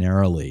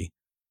evolutionarily,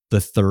 the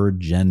third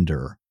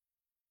gender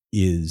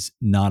is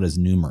not as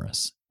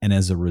numerous. And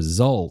as a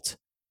result,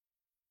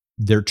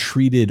 they're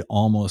treated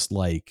almost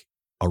like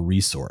a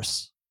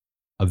resource,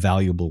 a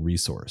valuable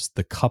resource.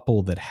 The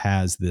couple that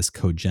has this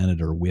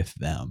cogenitor with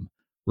them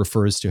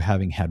refers to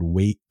having had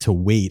to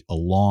wait a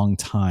long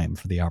time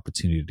for the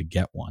opportunity to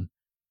get one.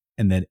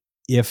 And that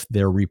if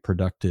their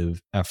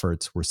reproductive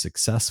efforts were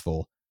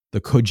successful,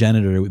 the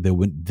cogenitor that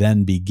would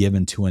then be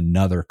given to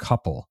another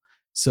couple.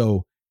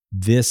 So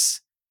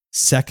this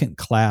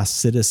second-class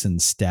citizen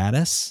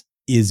status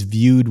is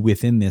viewed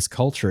within this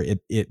culture.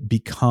 It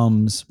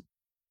becomes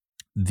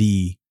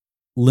the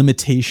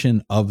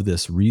limitation of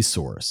this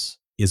resource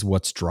is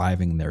what's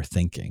driving their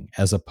thinking,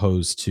 as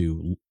opposed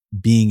to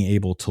being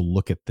able to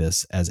look at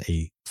this as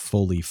a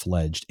fully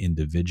fledged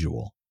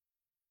individual.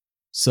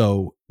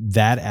 So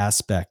that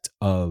aspect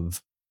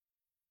of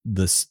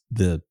the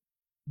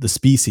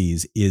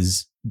species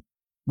is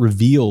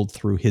revealed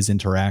through his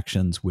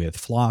interactions with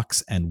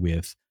Phlox and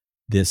with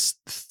this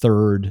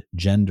third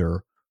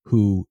gender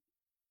who,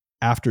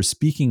 after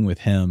speaking with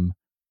him,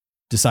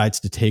 decides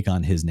to take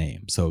on his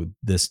name. So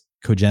this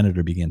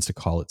cogenitor begins to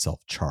call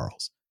itself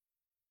Charles.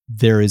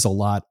 There is a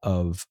lot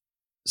of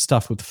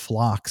stuff with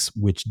Phlox,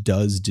 which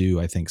does do,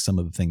 I think, some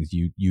of the things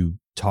you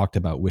talked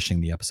about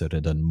wishing the episode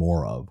had done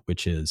more of,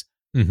 which is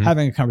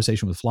having a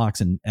conversation with Phlox,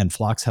 and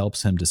Phlox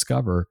helps him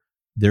discover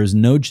there's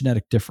no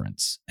genetic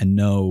difference and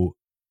no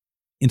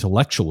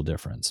intellectual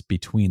difference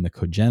between the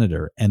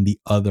cogenitor and the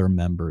other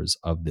members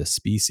of this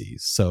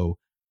species. So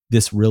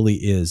this really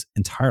is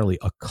entirely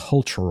a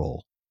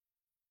cultural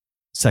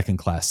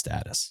second-class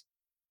status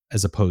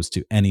as opposed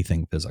to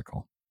anything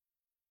physical.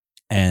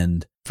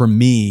 And for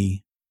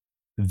me,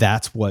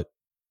 that's what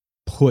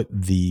put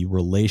the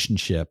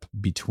relationship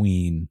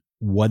between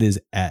what is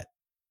at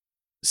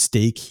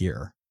stake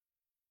here.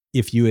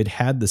 If you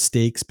had the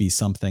stakes be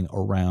something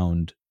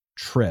around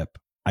Trip,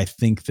 I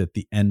think that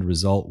the end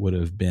result would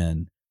have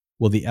been,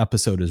 well, the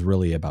episode is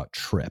really about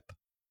Trip.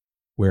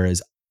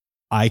 Whereas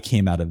I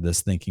came out of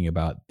this thinking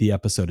about the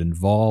episode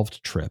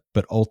involved Trip,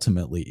 but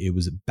ultimately it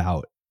was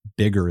about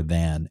bigger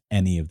than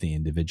any of the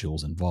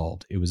individuals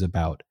involved. It was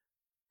about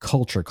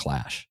culture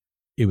clash.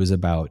 It was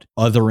about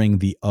othering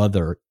the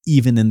other,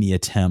 even in the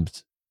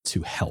attempt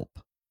to help.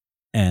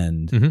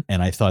 And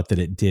I thought that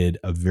it did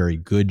a very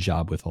good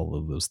job with all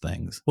of those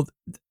things. Well,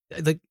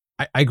 like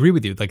I agree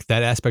with you. Like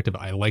that aspect of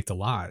it, I liked a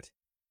lot.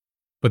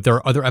 But there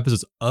are other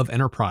episodes of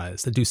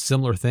Enterprise that do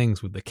similar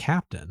things with the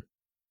captain,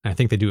 and I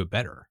think they do it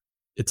better.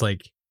 It's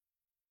like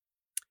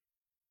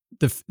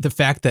the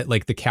fact that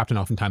like the captain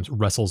oftentimes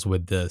wrestles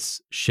with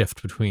this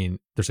shift between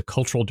there's a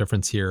cultural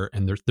difference here,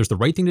 and there's the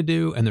right thing to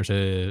do, and there's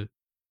a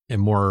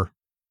more,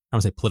 I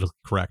don't say politically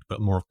correct,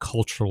 but more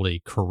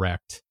culturally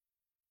correct.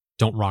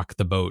 Don't rock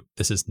the boat.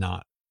 This is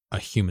not a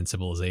human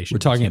civilization. We're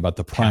talking about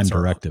the Prime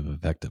Directive,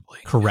 effectively.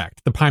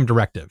 Correct. The Prime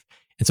Directive.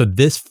 And so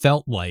this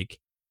felt like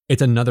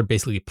it's another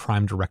basically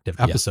Prime Directive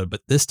episode, but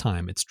this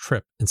time it's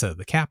Trip instead of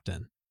the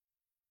captain.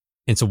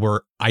 And so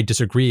where I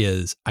disagree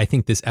is I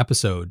think this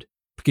episode,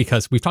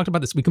 because we've talked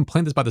about this, we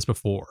complained about this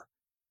before.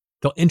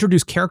 They'll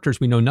introduce characters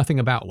we know nothing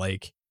about,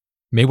 like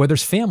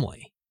Mayweather's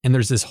family. And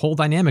there's this whole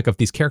dynamic of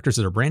these characters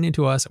that are brand new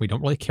to us and we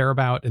don't really care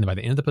about. And then by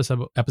the end of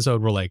the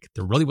episode, we're like,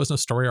 there really was no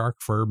story arc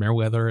for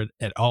Meriwether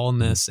at all in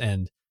this.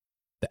 And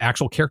the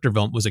actual character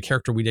development was a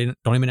character we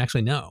don't even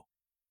actually know.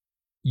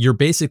 You're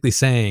basically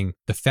saying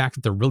the fact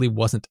that there really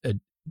wasn't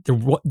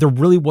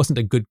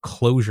a good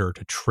closure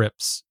to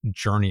Trip's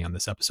journey on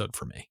this episode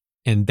for me.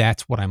 And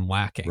that's what I'm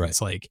lacking. Right.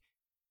 It's like,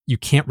 you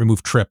can't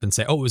remove Trip and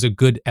say, oh, it was a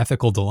good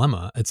ethical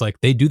dilemma. It's like,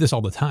 they do this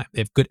all the time.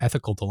 They have good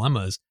ethical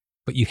dilemmas,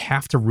 but you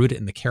have to root it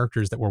in the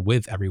characters that we're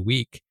with every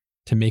week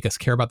to make us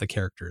care about the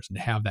characters and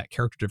to have that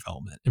character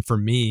development. And for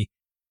me,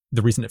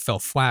 the reason it fell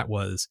flat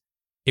was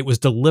it was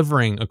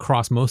delivering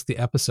across most of the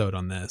episode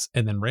on this.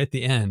 And then right at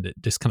the end, it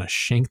just kind of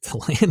shanked the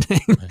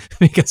landing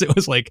because it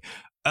was like,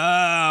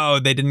 oh,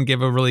 they didn't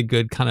give a really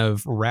good kind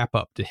of wrap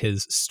up to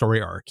his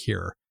story arc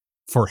here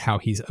for how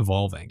he's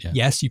evolving. Yeah.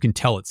 Yes, you can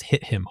tell it's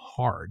hit him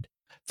hard.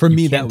 For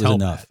me, that was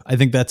enough. I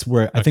think that's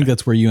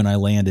where you and I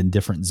land in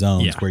different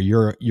zones where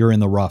you're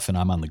in the rough and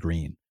I'm on the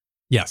green.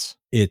 Yes.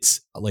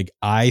 It's like,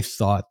 I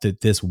thought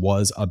that this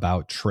was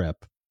about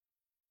Trip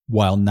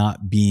while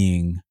not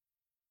being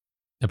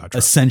about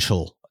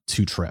essential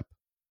to Trip.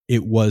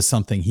 It was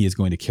something he is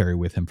going to carry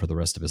with him for the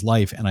rest of his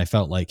life. And I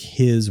felt like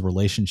his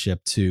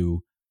relationship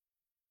to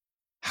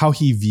how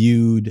he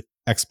viewed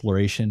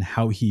exploration,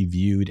 how he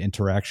viewed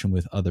interaction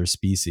with other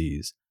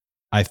species,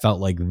 I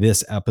felt like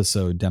this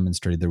episode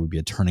demonstrated there would be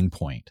a turning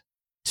point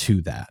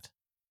to that.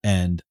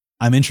 And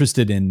I'm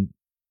interested in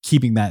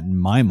keeping that in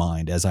my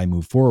mind as I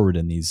move forward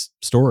in these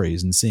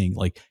stories and seeing,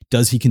 like,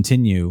 does he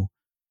continue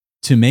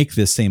to make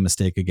this same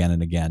mistake again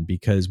and again?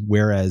 Because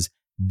whereas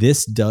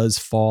this does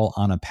fall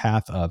on a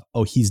path of,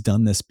 oh, he's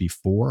done this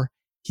before,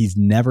 he's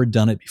never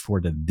done it before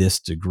to this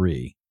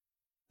degree.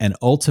 And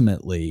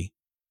ultimately,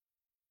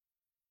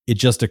 it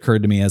just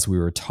occurred to me as we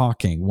were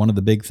talking, one of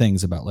the big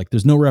things about like,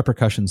 there's no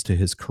repercussions to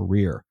his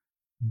career.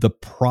 The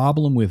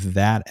problem with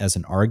that as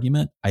an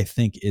argument, I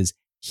think, is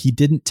he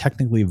didn't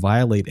technically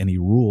violate any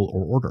rule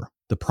or order.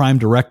 The prime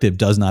directive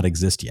does not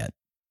exist yet.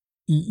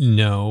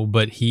 No,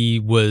 but he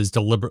was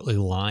deliberately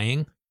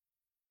lying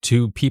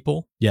to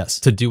people. Yes.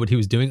 To do what he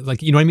was doing.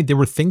 Like, you know what I mean? There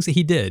were things that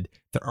he did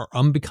that are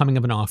unbecoming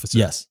of an officer.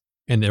 Yes.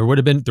 And there would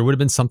have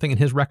been something in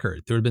his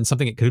record. There would have been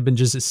something, it could have been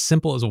just as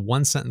simple as a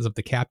one sentence of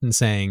the captain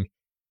saying,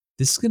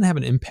 this is going to have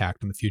an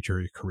impact on the future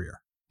of your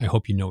career. I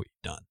hope you know what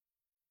you've done.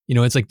 You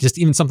know, it's like just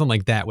even something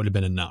like that would have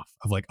been enough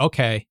of like,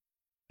 okay,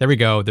 there we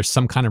go. There's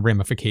some kind of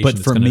ramification. But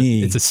for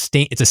me, it's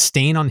a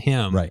stain on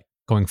him. Right.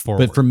 Going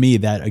forward. But for me,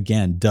 that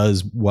again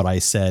does what I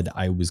said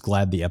I was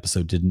glad the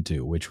episode didn't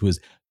do, which was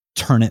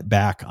turn it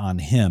back on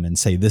him and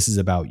say, this is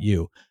about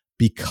you.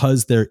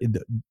 Because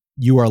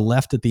you are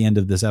left at the end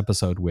of this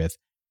episode with,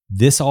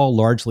 this all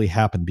largely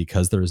happened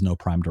because there is no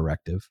prime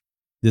directive.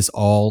 This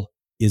all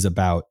is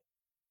about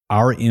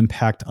our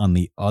impact on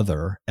the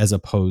other as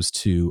opposed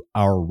to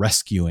our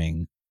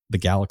rescuing the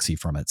galaxy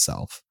from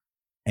itself.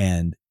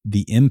 And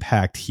the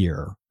impact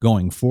here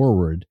going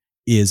forward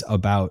is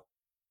about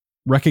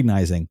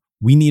recognizing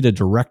we need a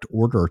direct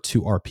order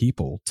to our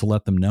people to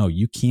let them know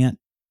you can't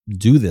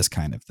do this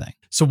kind of thing.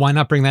 So why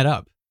not bring that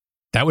up?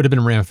 That would have been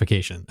a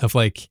ramification of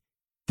like,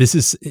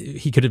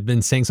 he could have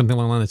been saying something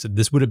along the lines of,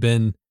 this would have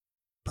been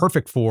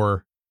perfect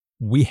for,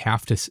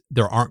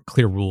 there aren't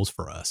clear rules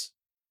for us.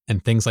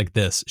 And things like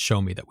this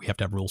show me that we have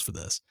to have rules for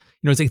this.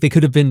 You know, it's like they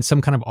could have been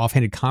some kind of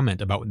offhanded comment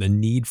about the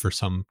need for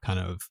some kind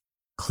of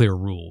clear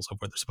rules of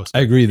what they're supposed to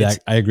do.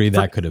 I agree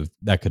that could have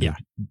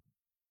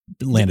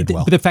landed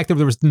well. But the fact that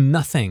there was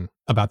nothing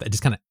about that, it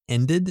just kind of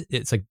ended.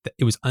 It's like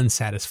it was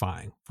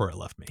unsatisfying for it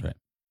left me. Right.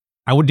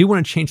 I do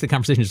want to change the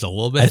conversation just a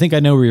little bit. I think I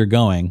know where you're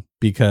going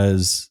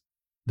because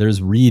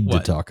there's Reed to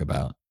talk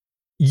about.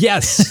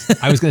 Yes,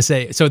 I was going to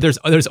say. So there's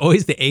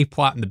always the A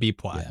plot and the B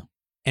plot,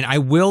 and I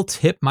will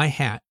tip my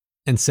hat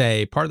and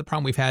say part of the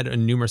problem we've had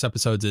in numerous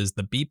episodes is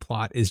the B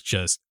plot is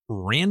just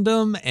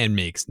random and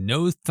makes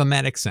no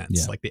thematic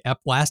sense. Yeah. Like the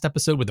last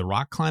episode with the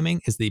rock climbing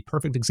is the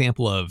perfect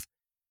example of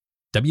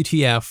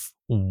WTF,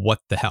 what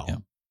the hell? Yeah.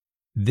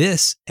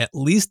 This, at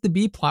least the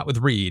B plot with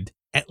Reed,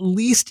 at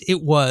least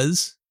it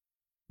was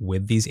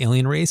with these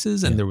alien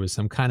races and there was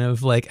some kind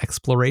of like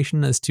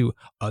exploration as to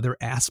other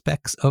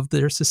aspects of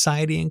their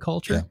society and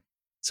culture. Yeah.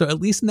 So at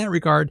least in that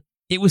regard,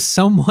 it was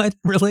somewhat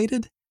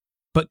related.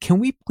 But can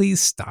we please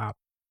stop?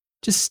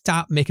 Just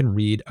stop making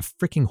Reed a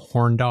freaking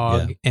horn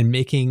dog and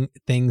making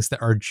things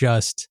that are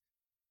just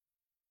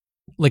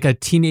like a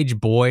teenage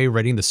boy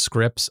writing the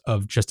scripts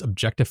of just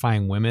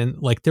objectifying women.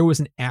 Like there was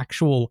an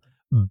actual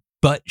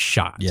butt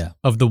shot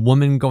of the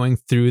woman going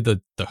through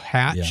the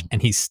hatch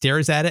and he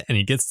stares at it and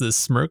he gets this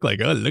smirk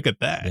like, oh, look at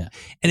that. Yeah.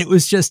 And it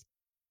was just,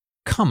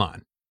 come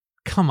on.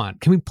 Can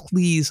we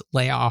please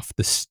lay off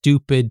the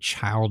stupid,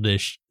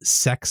 childish,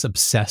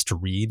 sex-obsessed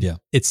Reed? Yeah.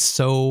 It's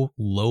so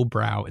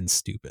lowbrow and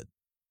stupid.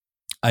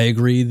 I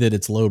agree that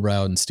it's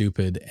lowbrow and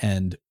stupid.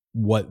 And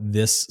what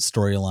this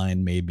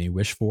storyline made me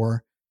wish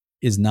for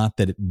is not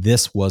that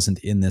this wasn't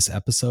in this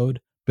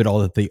episode, but all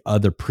that the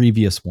other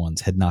previous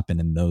ones had not been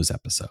in those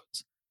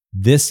episodes.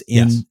 This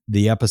in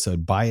the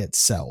episode by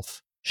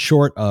itself,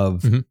 short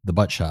of the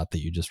butt shot that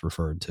you just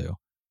referred to,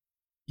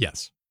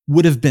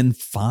 would have been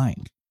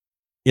fine.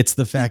 It's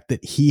the fact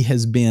that he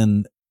has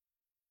been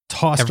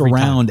tossed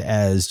around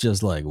as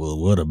just like, well,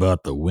 what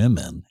about the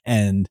women?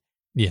 And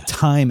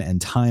time and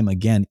time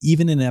again,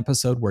 even in an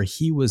episode where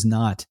he was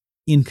not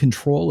in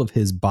control of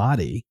his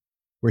body,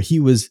 where he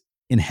was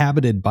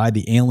inhabited by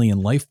the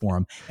alien life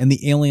form, and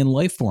the alien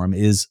life form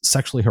is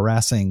sexually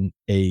harassing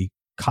a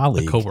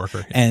colleague, a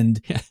coworker.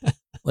 And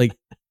like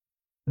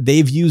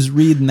they've used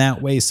Reed in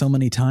that way so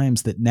many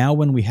times that now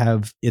when we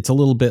have, it's a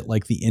little bit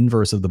like the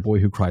inverse of The Boy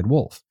Who Cried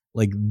Wolf.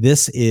 Like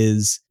this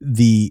is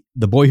the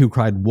Boy Who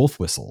Cried Wolf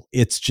whistle.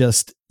 It's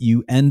just,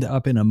 you end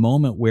up in a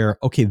moment where,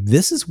 okay,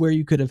 this is where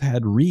you could have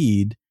had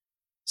Reed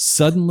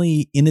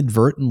suddenly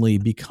inadvertently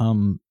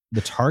become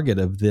the target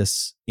of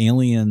this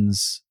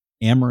alien's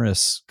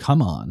amorous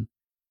come on,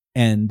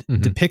 and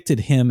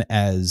depicted him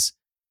as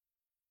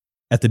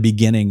at the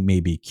beginning,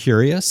 maybe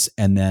curious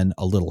and then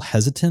a little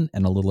hesitant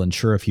and a little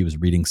unsure if he was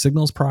reading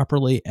signals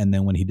properly. And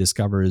then when he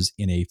discovers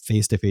in a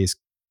face-to-face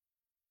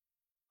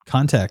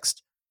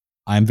context,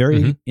 I'm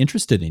very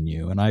interested in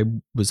you, and I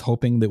was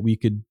hoping that we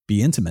could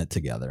be intimate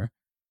together.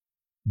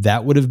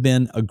 That would have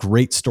been a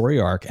great story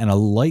arc and a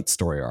light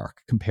story arc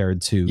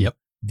compared to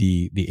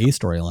the A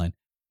storyline.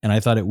 And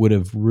I thought it would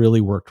have really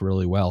worked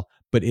really well,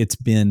 but it's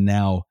been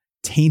now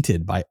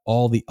tainted by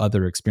all the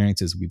other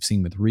experiences we've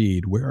seen with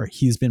Reed, where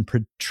he's been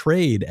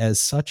portrayed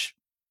as such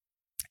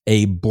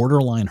a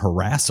borderline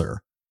harasser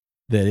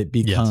that it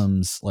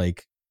becomes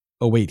like,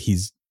 oh wait,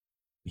 he's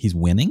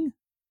winning.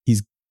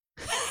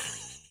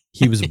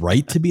 He was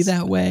right to be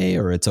that way,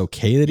 or it's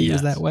okay that he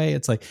was that way.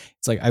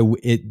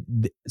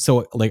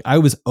 I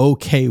was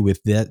okay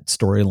with that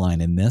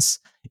storyline in this.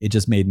 It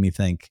just made me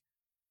think,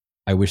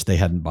 I wish they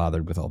hadn't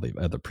bothered with all the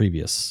other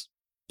previous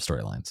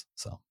storylines.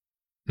 So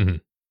Mm-hmm.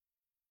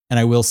 And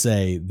I will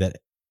say that,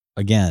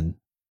 again,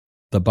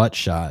 the butt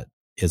shot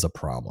is a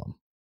problem.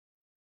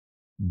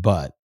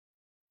 But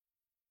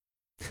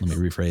let me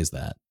rephrase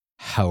that.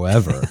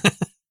 However,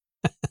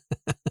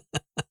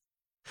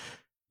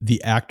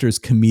 the actor's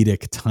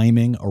comedic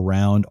timing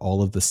around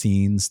all of the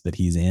scenes that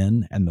he's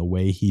in and the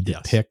way he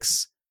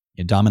depicts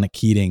Dominic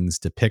Keating's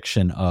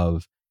depiction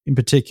of, in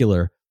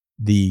particular,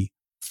 the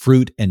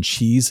fruit and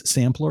cheese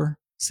sampler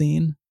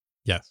scene.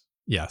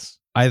 Yes.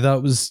 I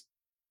thought was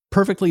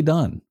perfectly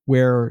done,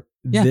 where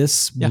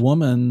this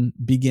woman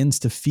begins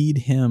to feed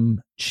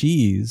him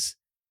cheese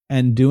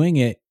and doing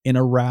it in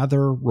a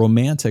rather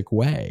romantic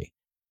way.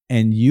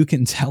 And you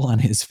can tell on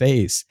his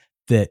face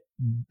that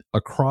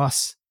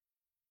across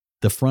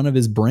the front of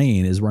his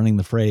brain is running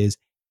the phrase,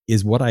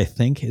 is what I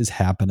think is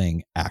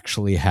happening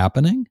actually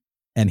happening?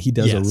 And he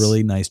does a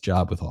really nice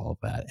job with all of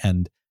that.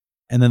 And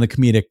then the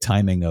comedic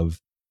timing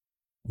of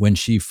when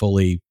she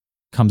fully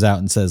comes out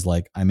and says,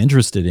 like, I'm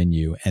interested in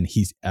you, and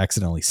he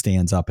accidentally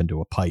stands up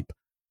into a pipe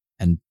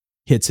and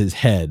hits his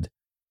head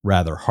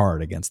rather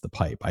hard against the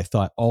pipe. I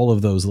thought all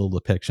of those little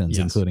depictions,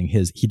 including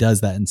he does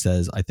that and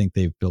says, I think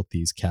they've built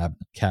these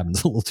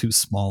cabins a little too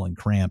small and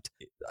cramped.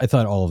 I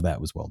thought all of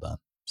that was well done.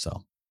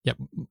 So,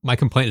 my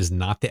complaint is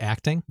not the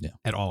acting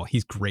at all.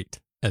 He's great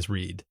as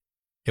Reed.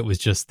 It was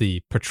just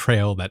the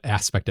portrayal, that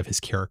aspect of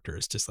his character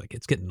is just like,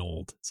 it's getting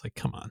old. It's like,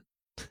 come on.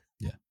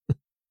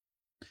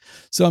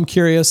 So I'm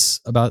curious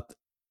about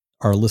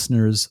our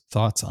listeners'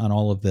 thoughts on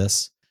all of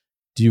this.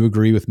 Do you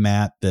agree with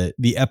Matt that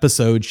the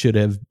episode should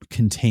have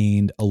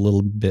contained a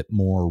little bit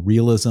more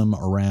realism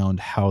around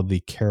how the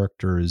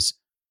characters'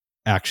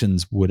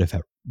 actions would have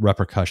had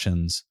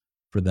repercussions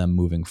for them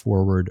moving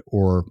forward?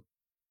 Or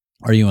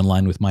are you in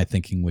line with my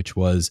thinking, which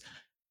was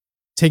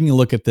taking a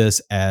look at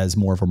this as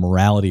more of a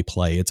morality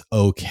play? It's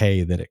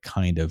okay that it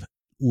kind of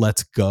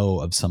lets go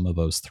of some of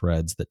those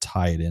threads that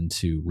tie it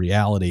into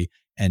reality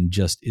and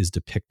just is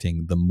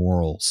depicting the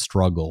moral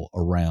struggle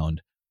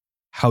around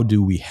how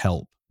do we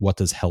help? What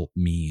does help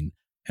mean?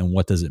 And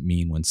what does it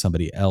mean when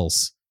somebody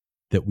else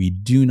that we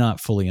do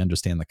not fully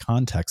understand the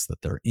context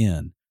that they're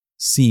in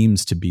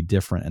seems to be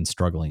different and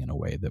struggling in a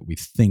way that we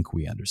think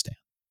we understand?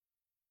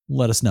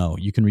 Let us know.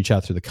 You can reach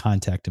out through the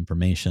contact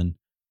information.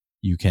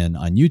 You can,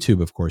 on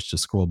YouTube, of course,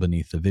 just scroll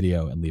beneath the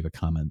video and leave a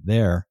comment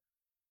there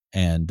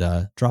and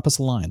drop us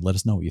a line. Let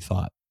us know what you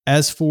thought.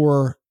 As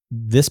for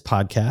this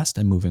podcast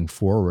and moving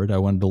forward, I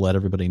wanted to let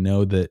everybody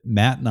know that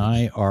Matt and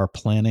I are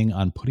planning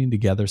on putting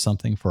together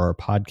something for our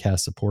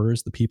podcast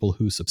supporters, the people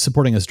who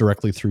supporting us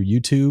directly through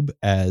YouTube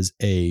as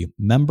a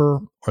member,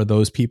 or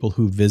those people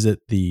who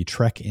visit the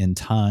Trek in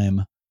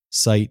Time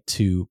site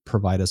to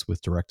provide us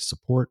with direct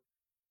support.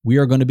 We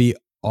are going to be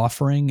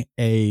offering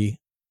a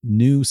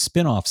new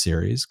spin-off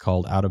series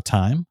called Out of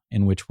Time,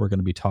 in which we're going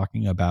to be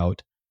talking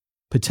about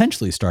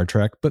potentially Star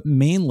Trek, but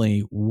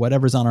mainly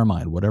whatever's on our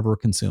mind, whatever we're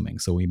consuming.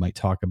 So we might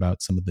talk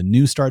about some of the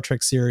new Star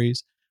Trek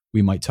series.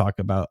 We might talk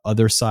about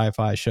other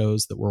sci-fi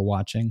shows that we're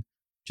watching.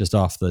 Just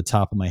off the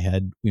top of my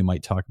head, we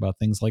might talk about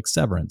things like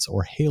Severance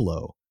or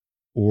Halo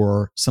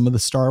or some of the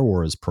Star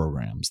Wars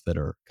programs that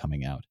are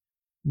coming out.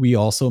 We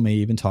also may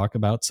even talk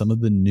about some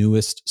of the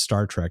newest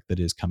Star Trek that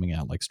is coming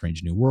out, like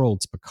Strange New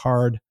Worlds,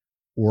 Picard,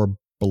 or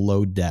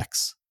Below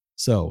Decks.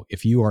 So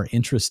if you are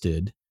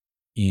interested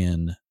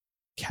in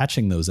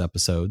catching those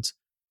episodes,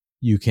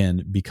 you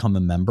can become a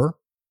member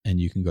and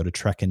you can go to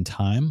Trek in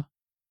Time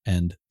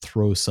and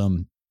throw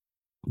some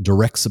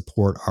direct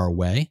support our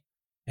way.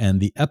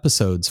 And the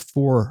episodes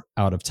for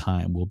Out of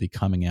Time will be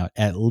coming out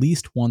at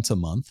least once a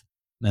month.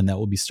 And that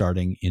will be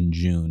starting in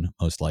June,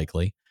 most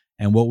likely.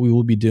 And what we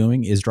will be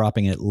doing is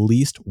dropping at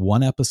least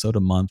one episode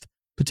a month,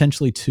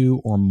 potentially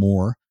two or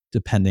more,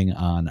 depending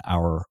on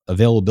our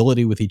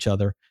availability with each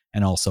other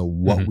and also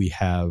what we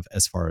have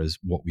as far as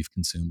what we've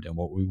consumed and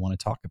what we want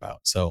to talk about.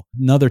 So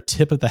another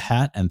tip of the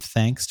hat, and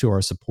thanks to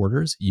our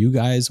supporters, you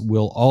guys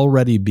will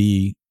already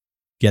be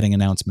getting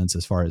announcements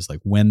as far as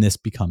like when this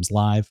becomes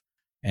live,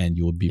 and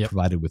you will be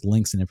provided with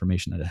links and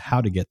information on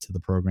how to get to the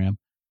program.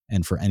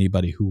 And for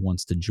anybody who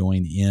wants to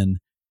join in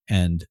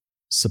and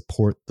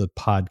support the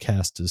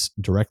podcast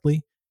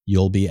directly,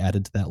 you'll be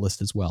added to that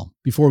list as well.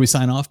 Before we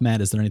sign off,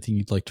 Matt, is there anything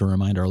you'd like to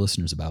remind our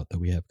listeners about that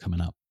we have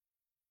coming up?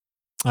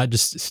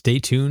 Just stay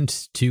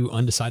tuned to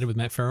Undecided with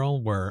Matt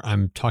Farrell, where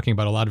I'm talking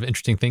about a lot of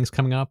interesting things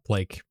coming up,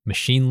 like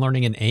machine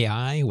learning and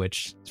AI,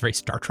 which is very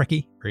Star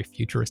Trek-y, very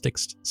futuristic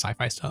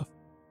sci-fi stuff,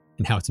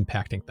 and how it's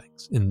impacting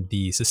things in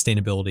the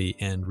sustainability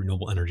and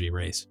renewable energy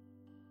race.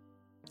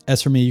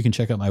 As for me, you can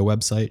check out my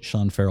website,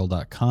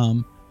 SeanFarrell.com.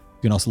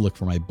 You can also look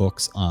for my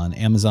books on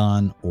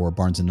Amazon or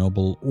Barnes &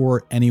 Noble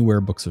or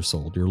anywhere books are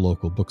sold, your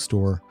local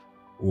bookstore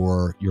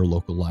or your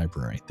local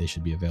library. They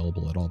should be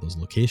available at all those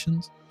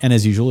locations. And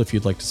as usual, if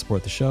you'd like to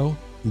support the show,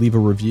 leave a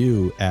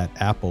review at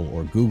Apple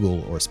or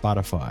Google or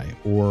Spotify,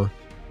 or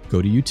go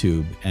to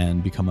YouTube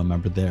and become a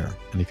member there.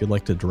 And if you'd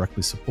like to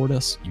directly support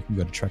us, you can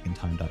go to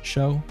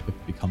trekintime.show,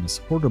 click the Become a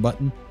Supporter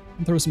button,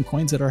 and throw some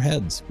coins at our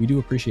heads. We do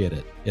appreciate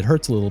it. It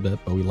hurts a little bit,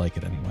 but we like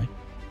it anyway.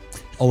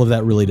 All of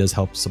that really does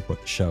help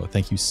support the show.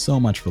 Thank you so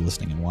much for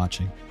listening and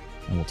watching.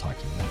 and we'll talk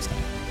to you next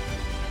time.